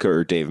Metallica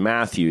or Dave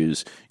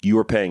Matthews, you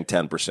are paying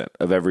 10%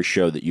 of every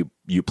show that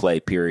you play,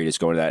 period, is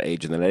going to that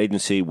agent. And that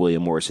agency,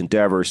 William Morris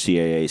Endeavor,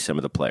 CAA, some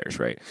of the players,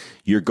 right?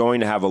 You're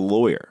going to have a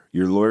lawyer.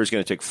 Your lawyer is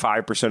going to take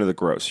 5% of the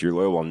gross. Your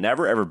lawyer will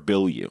never, ever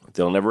bill you.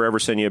 They'll never, ever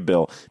send you a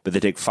bill, but they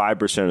take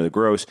 5% of the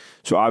gross.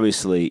 So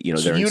obviously,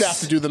 so you'd have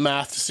to do the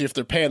math to see if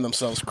they're paying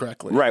themselves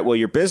correctly. Right. Well,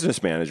 your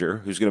business manager,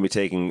 who's going to be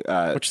taking...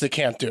 which they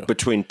can't do.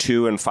 Between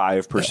 2 and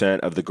 5%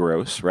 of the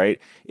gross, right,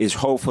 is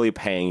hopefully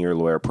paying your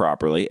lawyer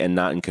properly and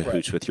not in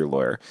cahoots with your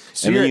lawyer.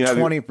 So and you're at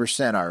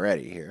 20%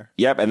 already here.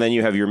 Yep. And then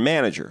you have your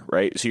manager,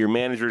 right? So your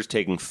manager is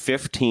taking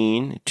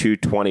 15 to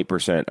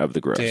 20% of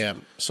the gross.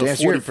 Damn. So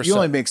 40%. You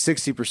only make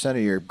 60% of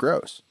your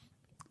gross.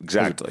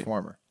 Exactly.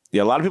 Performer.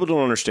 Yeah, a lot of people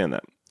don't understand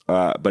that.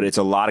 But it's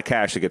a lot of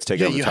cash that gets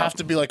taken over the top. You have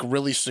to be like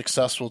really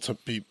successful to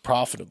be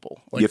profitable.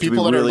 Like you have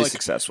people to be that really are like,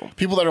 successful.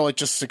 People that are like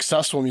just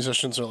successful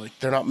musicians are like,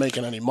 they're not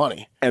making any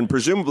money. And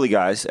presumably,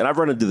 guys, and I've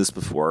run into this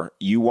before,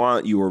 you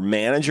want your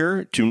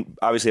manager to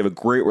obviously have a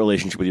great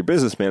relationship with your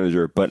business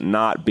manager, but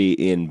not be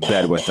in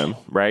bed with them,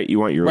 right? You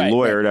want your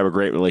lawyer to have a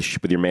great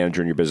relationship with your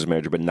manager and your business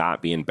manager, but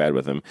not be in bed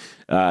with them.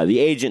 The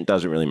agent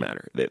doesn't really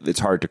matter. It's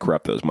hard to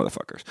corrupt those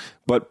motherfuckers.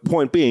 But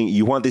point being,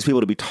 you want these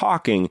people to be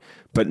talking,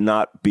 but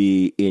not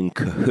be in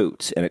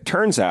cahoots. And it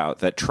turns out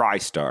that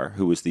TriStar,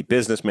 who was the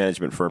business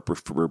management firm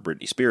for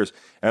Britney Spears,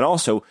 and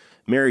also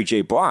Mary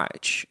J.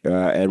 Blige,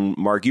 and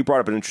Mark, you brought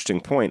up an interesting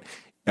point.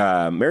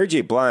 Mary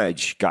J.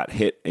 Blige got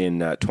hit in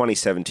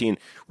 2017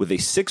 with a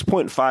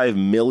 $6.5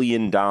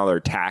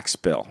 million tax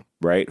bill,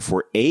 right,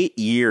 for 8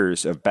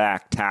 years of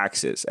back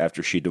taxes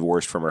after she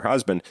divorced from her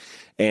husband.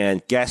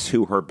 And guess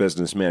who her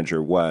business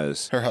manager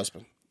was? Her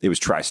husband. It was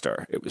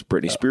TriStar. It was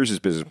Britney Spears'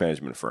 business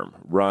management firm,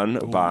 run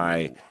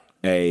by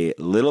a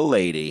little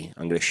lady.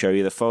 I'm going to show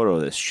you the photo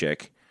of this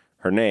chick.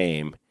 Her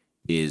name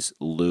is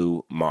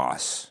Lou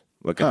Moss.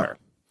 Look at her.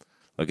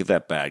 Look at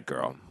that bad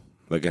girl.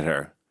 Look at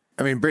her.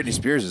 I mean, Britney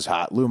Spears is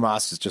hot. Lou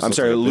Moss is just. I'm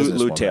sorry, like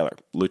Lou Taylor.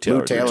 Lou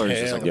Taylor. Is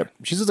just like, yep.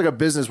 She's just like a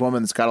businesswoman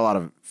that's got a lot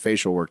of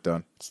facial work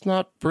done. It's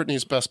not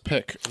Britney's best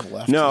pick.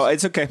 No,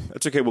 it's okay.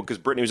 It's okay. Well, because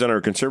Britney was under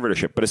a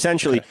conservatorship, but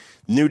essentially,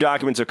 new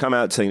documents have come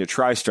out saying that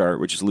TriStar,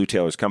 which is Lou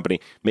Taylor's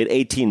company, made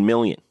 $18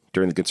 million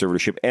during the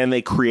conservatorship, and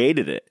they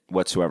created it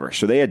whatsoever.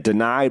 So they had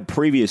denied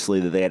previously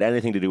that they had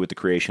anything to do with the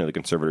creation of the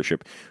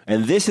conservatorship.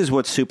 And this is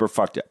what's super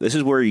fucked up. This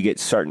is where you get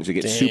starting to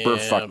get super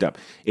fucked up.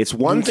 It's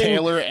one Lou thing.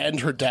 Taylor and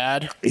her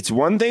dad. It's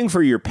one thing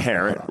for your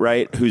parent,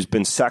 right, who's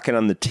been sucking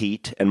on the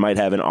teat and might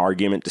have an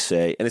argument to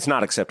say, and it's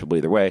not acceptable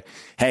either way.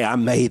 Hey, I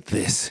made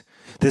this.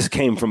 This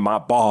came from my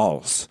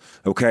balls,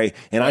 okay?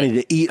 And I need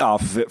to eat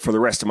off of it for the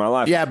rest of my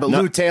life. Yeah, but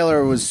Lou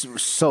Taylor was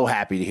so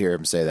happy to hear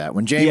him say that.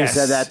 When Jamie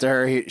said that to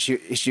her,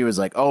 she was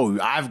like, oh,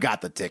 I've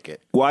got the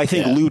ticket. Well, I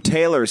think Lou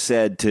Taylor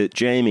said to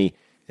Jamie,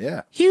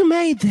 you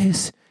made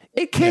this.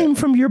 It came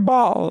from your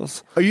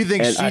balls. Oh, you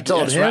think she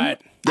told him?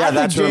 Right. Yeah, I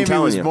that's think what I'm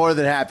Jamie was you. more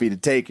than happy to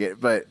take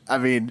it, but I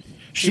mean...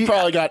 She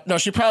probably got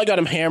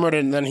him hammered,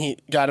 and then he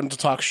got him to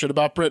talk shit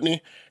about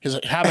Britney. He's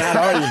like, haven't had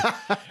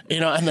already,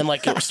 and then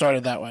like it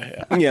started that way.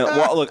 Yeah.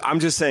 Well, look, I'm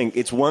just saying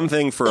it's one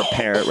thing for a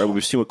parent, right?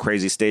 We've seen what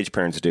crazy stage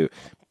parents do.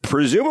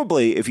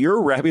 Presumably, if you're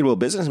a reputable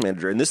business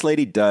manager, and this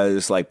lady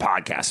does like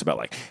podcasts about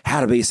like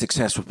how to be a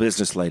successful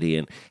business lady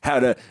and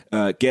how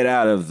to get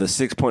out of the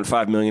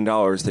 $6.5 million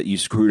that you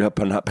screwed up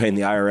on not paying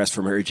the IRS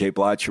for Mary J.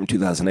 Blige from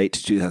 2008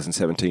 to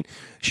 2017.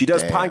 She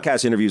does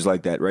podcast interviews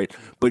like that, right?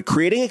 But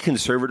creating a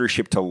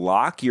conservatorship to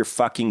lock your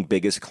fucking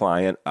biggest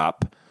client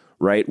up,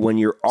 right, when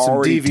you're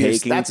already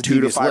taking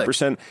 2 to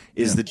 5%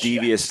 is the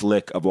devious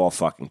lick of all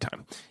fucking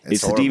time.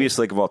 It's the devious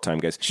lick of all time,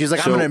 guys. She's like,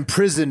 I'm going to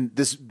imprison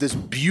this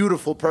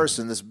beautiful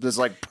person, this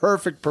like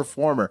perfect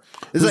performer.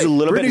 This is like, a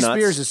little Britney bit nuts.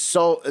 Spears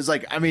is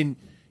like, I mean,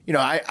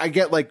 I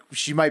get like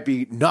she might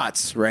be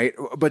nuts, right?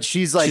 But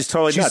she's like, she's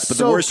totally nuts. But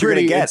so the worst you're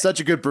going to get, such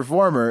a good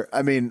performer.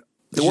 I mean,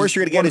 The worst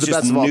you're going to get is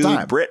just nude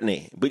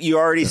Britney. But you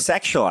already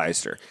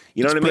sexualized her.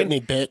 You know what I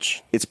mean? Britney,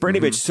 bitch. It's Britney,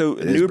 bitch. So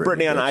nude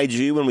Britney on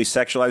IG when we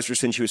sexualized her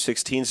since she was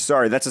 16,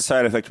 sorry, that's a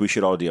side effect we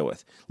should all deal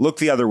with. Look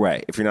the other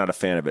way if you're not a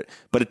fan of it.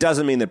 But it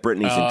doesn't mean that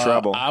Britney's in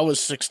trouble. I was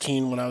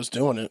 16 when I was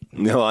doing it.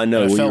 No, I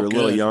know. You were a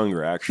little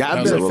younger, actually. Yeah,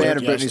 I've been a fan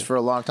of Britney's for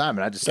a long time,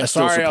 and I still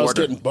support her. I was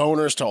getting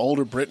boners to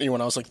older Britney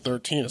when I was like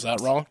 13. Is that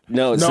wrong?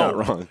 No, it's not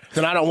wrong.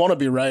 Then I don't want to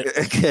be right.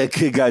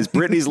 Okay, guys.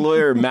 Britney's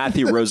lawyer,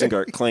 Matthew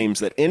Rosengart, claims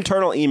that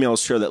internal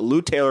emails show that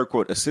Lou Taylor,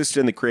 quote, assisted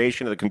in the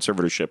creation of the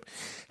conservatorship,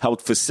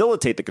 helped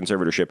facilitate the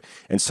conservatorship,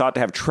 and sought to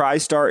have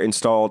TriStar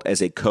installed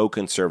as a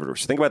co-conservator.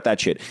 So think about that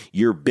shit.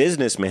 Your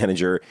business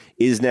manager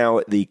is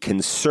now the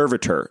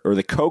conservator or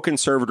the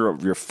co-conservator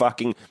of your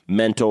fucking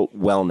mental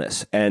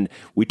wellness. And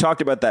we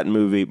talked about that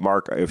movie,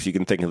 Mark, if you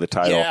can think of the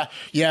title.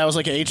 Yeah, it was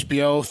like an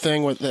HBO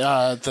thing with the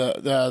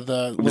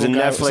it was a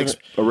Netflix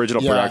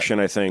original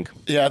production, I think.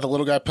 Yeah, the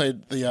little guy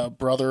played the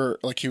brother,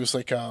 like he was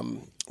like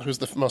who's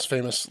the most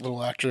famous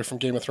little actor from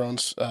Game of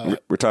Thrones?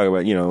 We're talking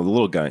about, the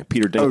little guy,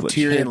 Peter Dinklage. Oh,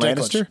 Tyrion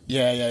Lannister?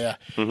 Yeah.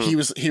 Mm-hmm.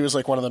 He was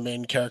like one of the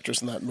main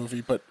characters in that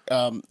movie, but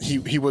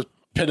he was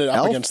pitted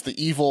up against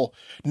the evil.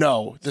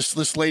 No,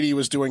 this lady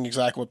was doing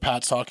exactly what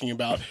Pat's talking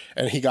about,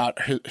 and he got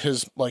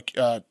his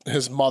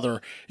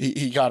mother.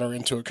 He got her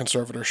into a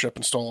conservatorship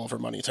and stole all of her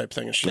money, type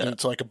thing, and she did it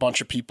to like a bunch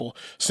of people,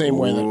 same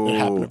way that it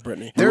happened to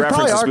Britney. There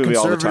probably are movie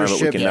all the time,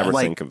 but we can never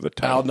think of the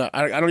title.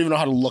 I don't even know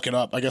how to look it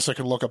up. I guess I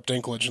could look up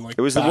Dinklage and like.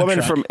 It was the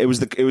woman from. It was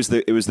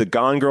the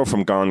Gone Girl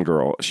from Gone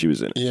Girl. She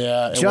was in it.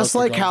 Yeah, just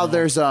like how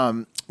there's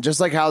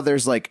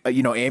like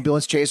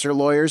ambulance chaser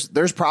lawyers.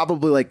 There's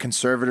probably like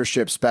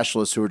conservatorship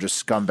specialists who are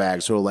just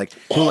scumbags who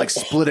will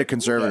split a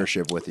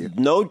conservatorship with you.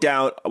 No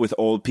doubt with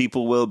old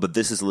people will, but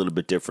this is a little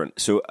bit different.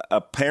 So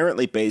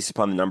apparently, based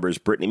upon the numbers,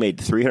 Britney made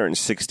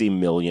 $360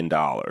 million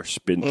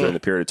during the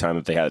period of time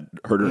that they had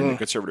her in the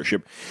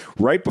conservatorship.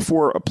 Right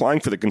before applying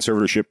for the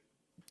conservatorship,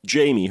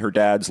 Jamie, her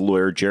dad's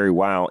lawyer, Jerry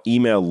Weil,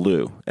 emailed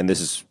Lou, and this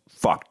is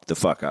fucked the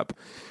fuck up.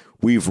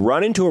 We've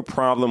run into a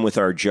problem with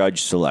our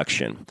judge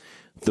selection.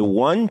 The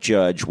one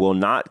judge will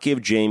not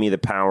give Jamie the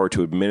power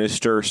to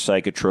administer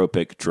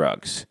psychotropic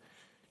drugs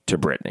to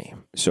Britney.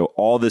 So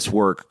all this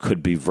work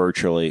could be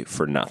virtually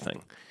for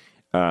nothing.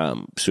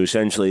 So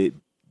essentially,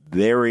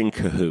 they're in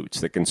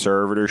cahoots. The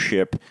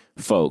conservatorship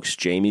folks,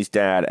 Jamie's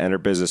dad and her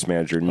business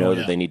manager, know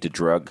that they need to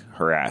drug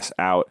her ass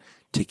out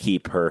to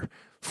keep her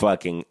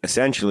fucking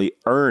essentially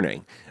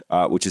earning,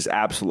 which is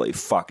absolutely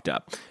fucked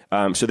up.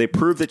 So they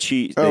prove that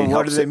she...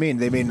 what do they mean?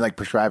 They mean like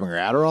prescribing her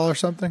Adderall or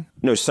something?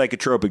 No,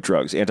 psychotropic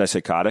drugs,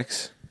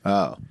 antipsychotics.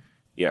 Oh.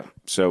 Yeah.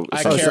 So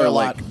I care a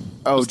lot.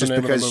 Just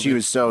because she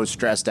was so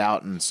stressed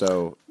out and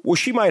so... Well,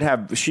 she probably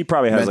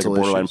has like a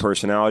borderline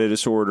personality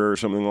disorder or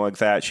something like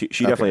that. She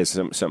definitely has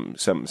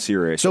some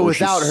serious... So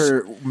without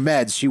her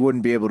meds, she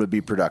wouldn't be able to be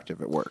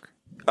productive at work?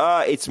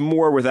 It's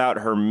more without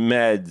her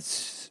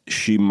meds,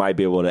 she might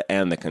be able to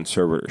end the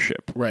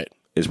conservatorship. Right.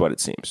 Is what it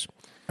seems.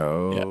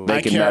 Oh. Yeah,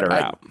 they can let her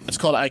out. It's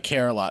called I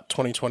Care a Lot,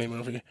 2020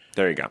 movie.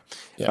 There you go.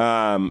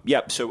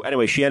 Yeah. So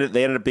anyway,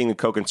 they ended up being a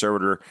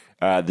co-conservator.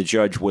 The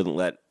judge wouldn't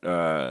let,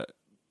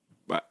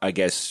 I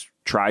guess,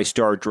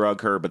 TriStar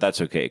drug her, but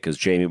that's okay because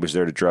Jamie was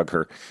there to drug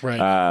her.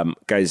 Right.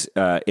 Guys,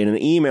 in an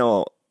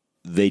email,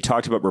 they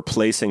talked about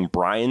replacing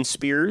Brian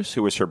Spears,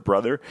 who was her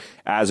brother,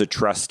 as a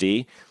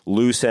trustee.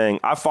 Lou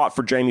saying, I fought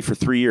for Jamie for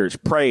 3 years,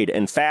 prayed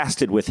and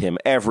fasted with him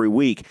every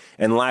week,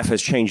 and life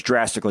has changed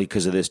drastically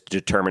because of this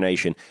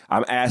determination.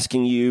 I'm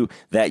asking you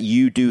that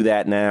you do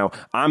that now.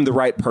 I'm the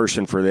right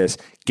person for this.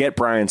 Get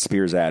Brian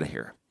Spears out of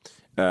here.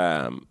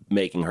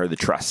 Making her the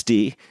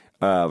trustee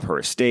of her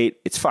estate.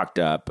 It's fucked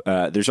up.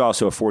 There's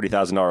also a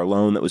 $40,000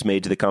 loan that was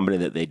made to the company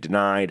that they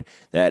denied,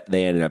 that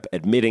they ended up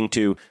admitting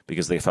to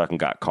because they fucking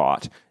got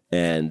caught.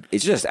 And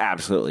it's just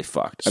absolutely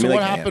fucked. So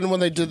what happened when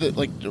they did that?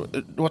 Like,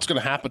 what's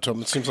going to happen to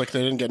them? It seems like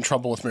they didn't get in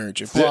trouble with Mary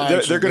J.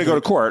 Blige. They're going to go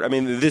to court. I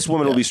mean, this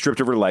woman will be stripped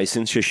of her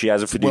license. She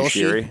has a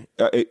fiduciary.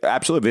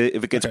 Absolutely.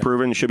 If it gets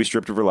proven, she'll be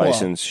stripped of her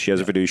license. She has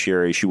a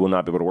fiduciary. She will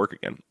not be able to work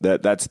again.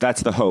 That's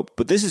the hope.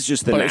 But this is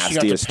just the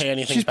nastiest.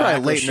 She's probably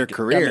late in her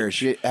career.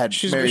 She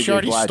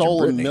already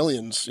stolen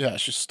millions. Yeah,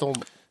 she's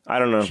stolen. I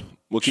don't know.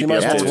 We'll keep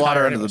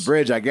water under the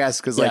bridge, I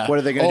guess, because what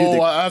are they going to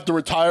do? I have to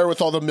retire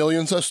with all the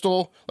millions I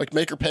stole? Like,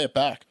 make her pay it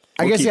back.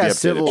 I guess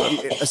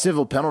a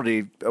civil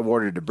penalty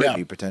awarded to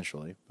Britney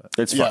potentially. But.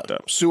 It's fucked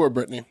up. Sue her,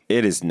 Britney.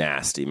 It is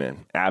nasty,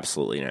 man.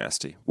 Absolutely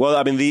nasty. Well,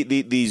 I mean,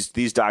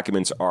 these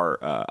documents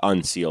are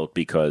unsealed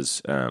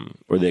because,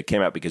 or they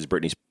came out because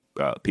Britney's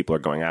people are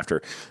going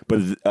after.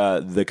 But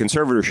the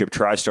conservatorship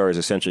TriStar is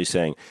essentially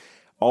saying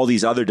all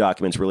these other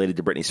documents related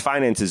to Britney's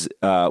finances,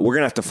 we're going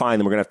to have to find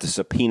them. We're going to have to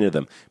subpoena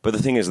them. But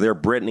the thing is, they're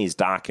Britney's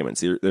documents.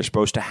 They're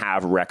supposed to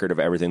have a record of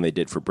everything they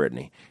did for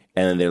Britney.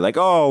 And they're like,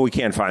 oh, we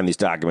can't find these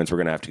documents. We're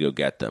going to have to go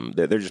get them.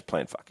 They're just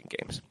playing fucking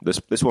games.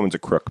 This woman's a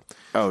crook.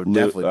 Oh,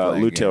 definitely.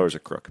 Lou Taylor's a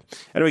crook.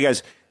 Anyway,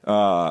 guys,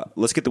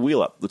 let's get the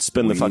wheel up. Let's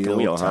spin the fucking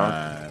wheel,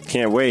 huh?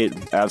 Can't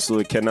wait.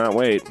 Absolutely cannot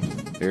wait.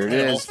 Here it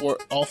is.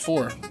 All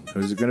four.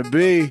 Who's it going to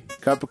be?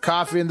 Cup of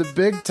coffee in the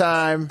big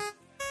time.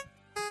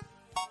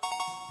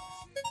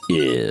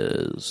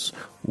 is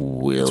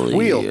William.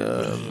 Wheel.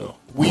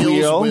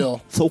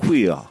 The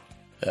wheel.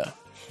 Yeah.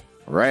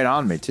 Right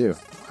on me, too.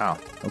 Wow.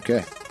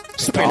 Okay.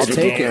 I'll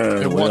take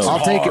it. I'll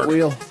take it,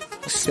 Wheel.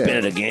 Spin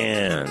it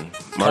again.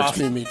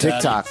 Coffee me,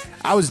 TikTok.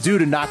 I was due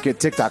to not get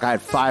TikTok. I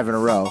had 5 in a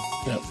row.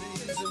 Yep.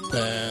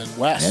 And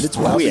Wes. And it's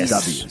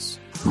W's.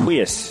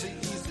 Wes.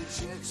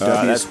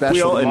 That's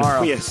Wheel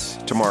tomorrow. And Wes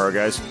tomorrow,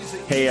 guys.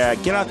 Hey,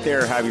 get out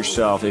there, have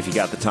yourself, if you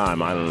got the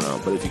time, I don't know,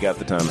 but if you got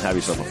the time, have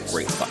yourself a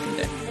great fucking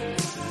day.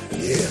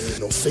 Yeah,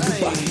 no, say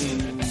goodbye.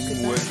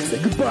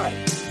 Say goodbye.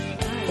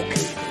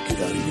 Okay,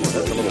 get out of here.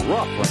 That's a little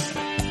rough,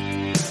 right?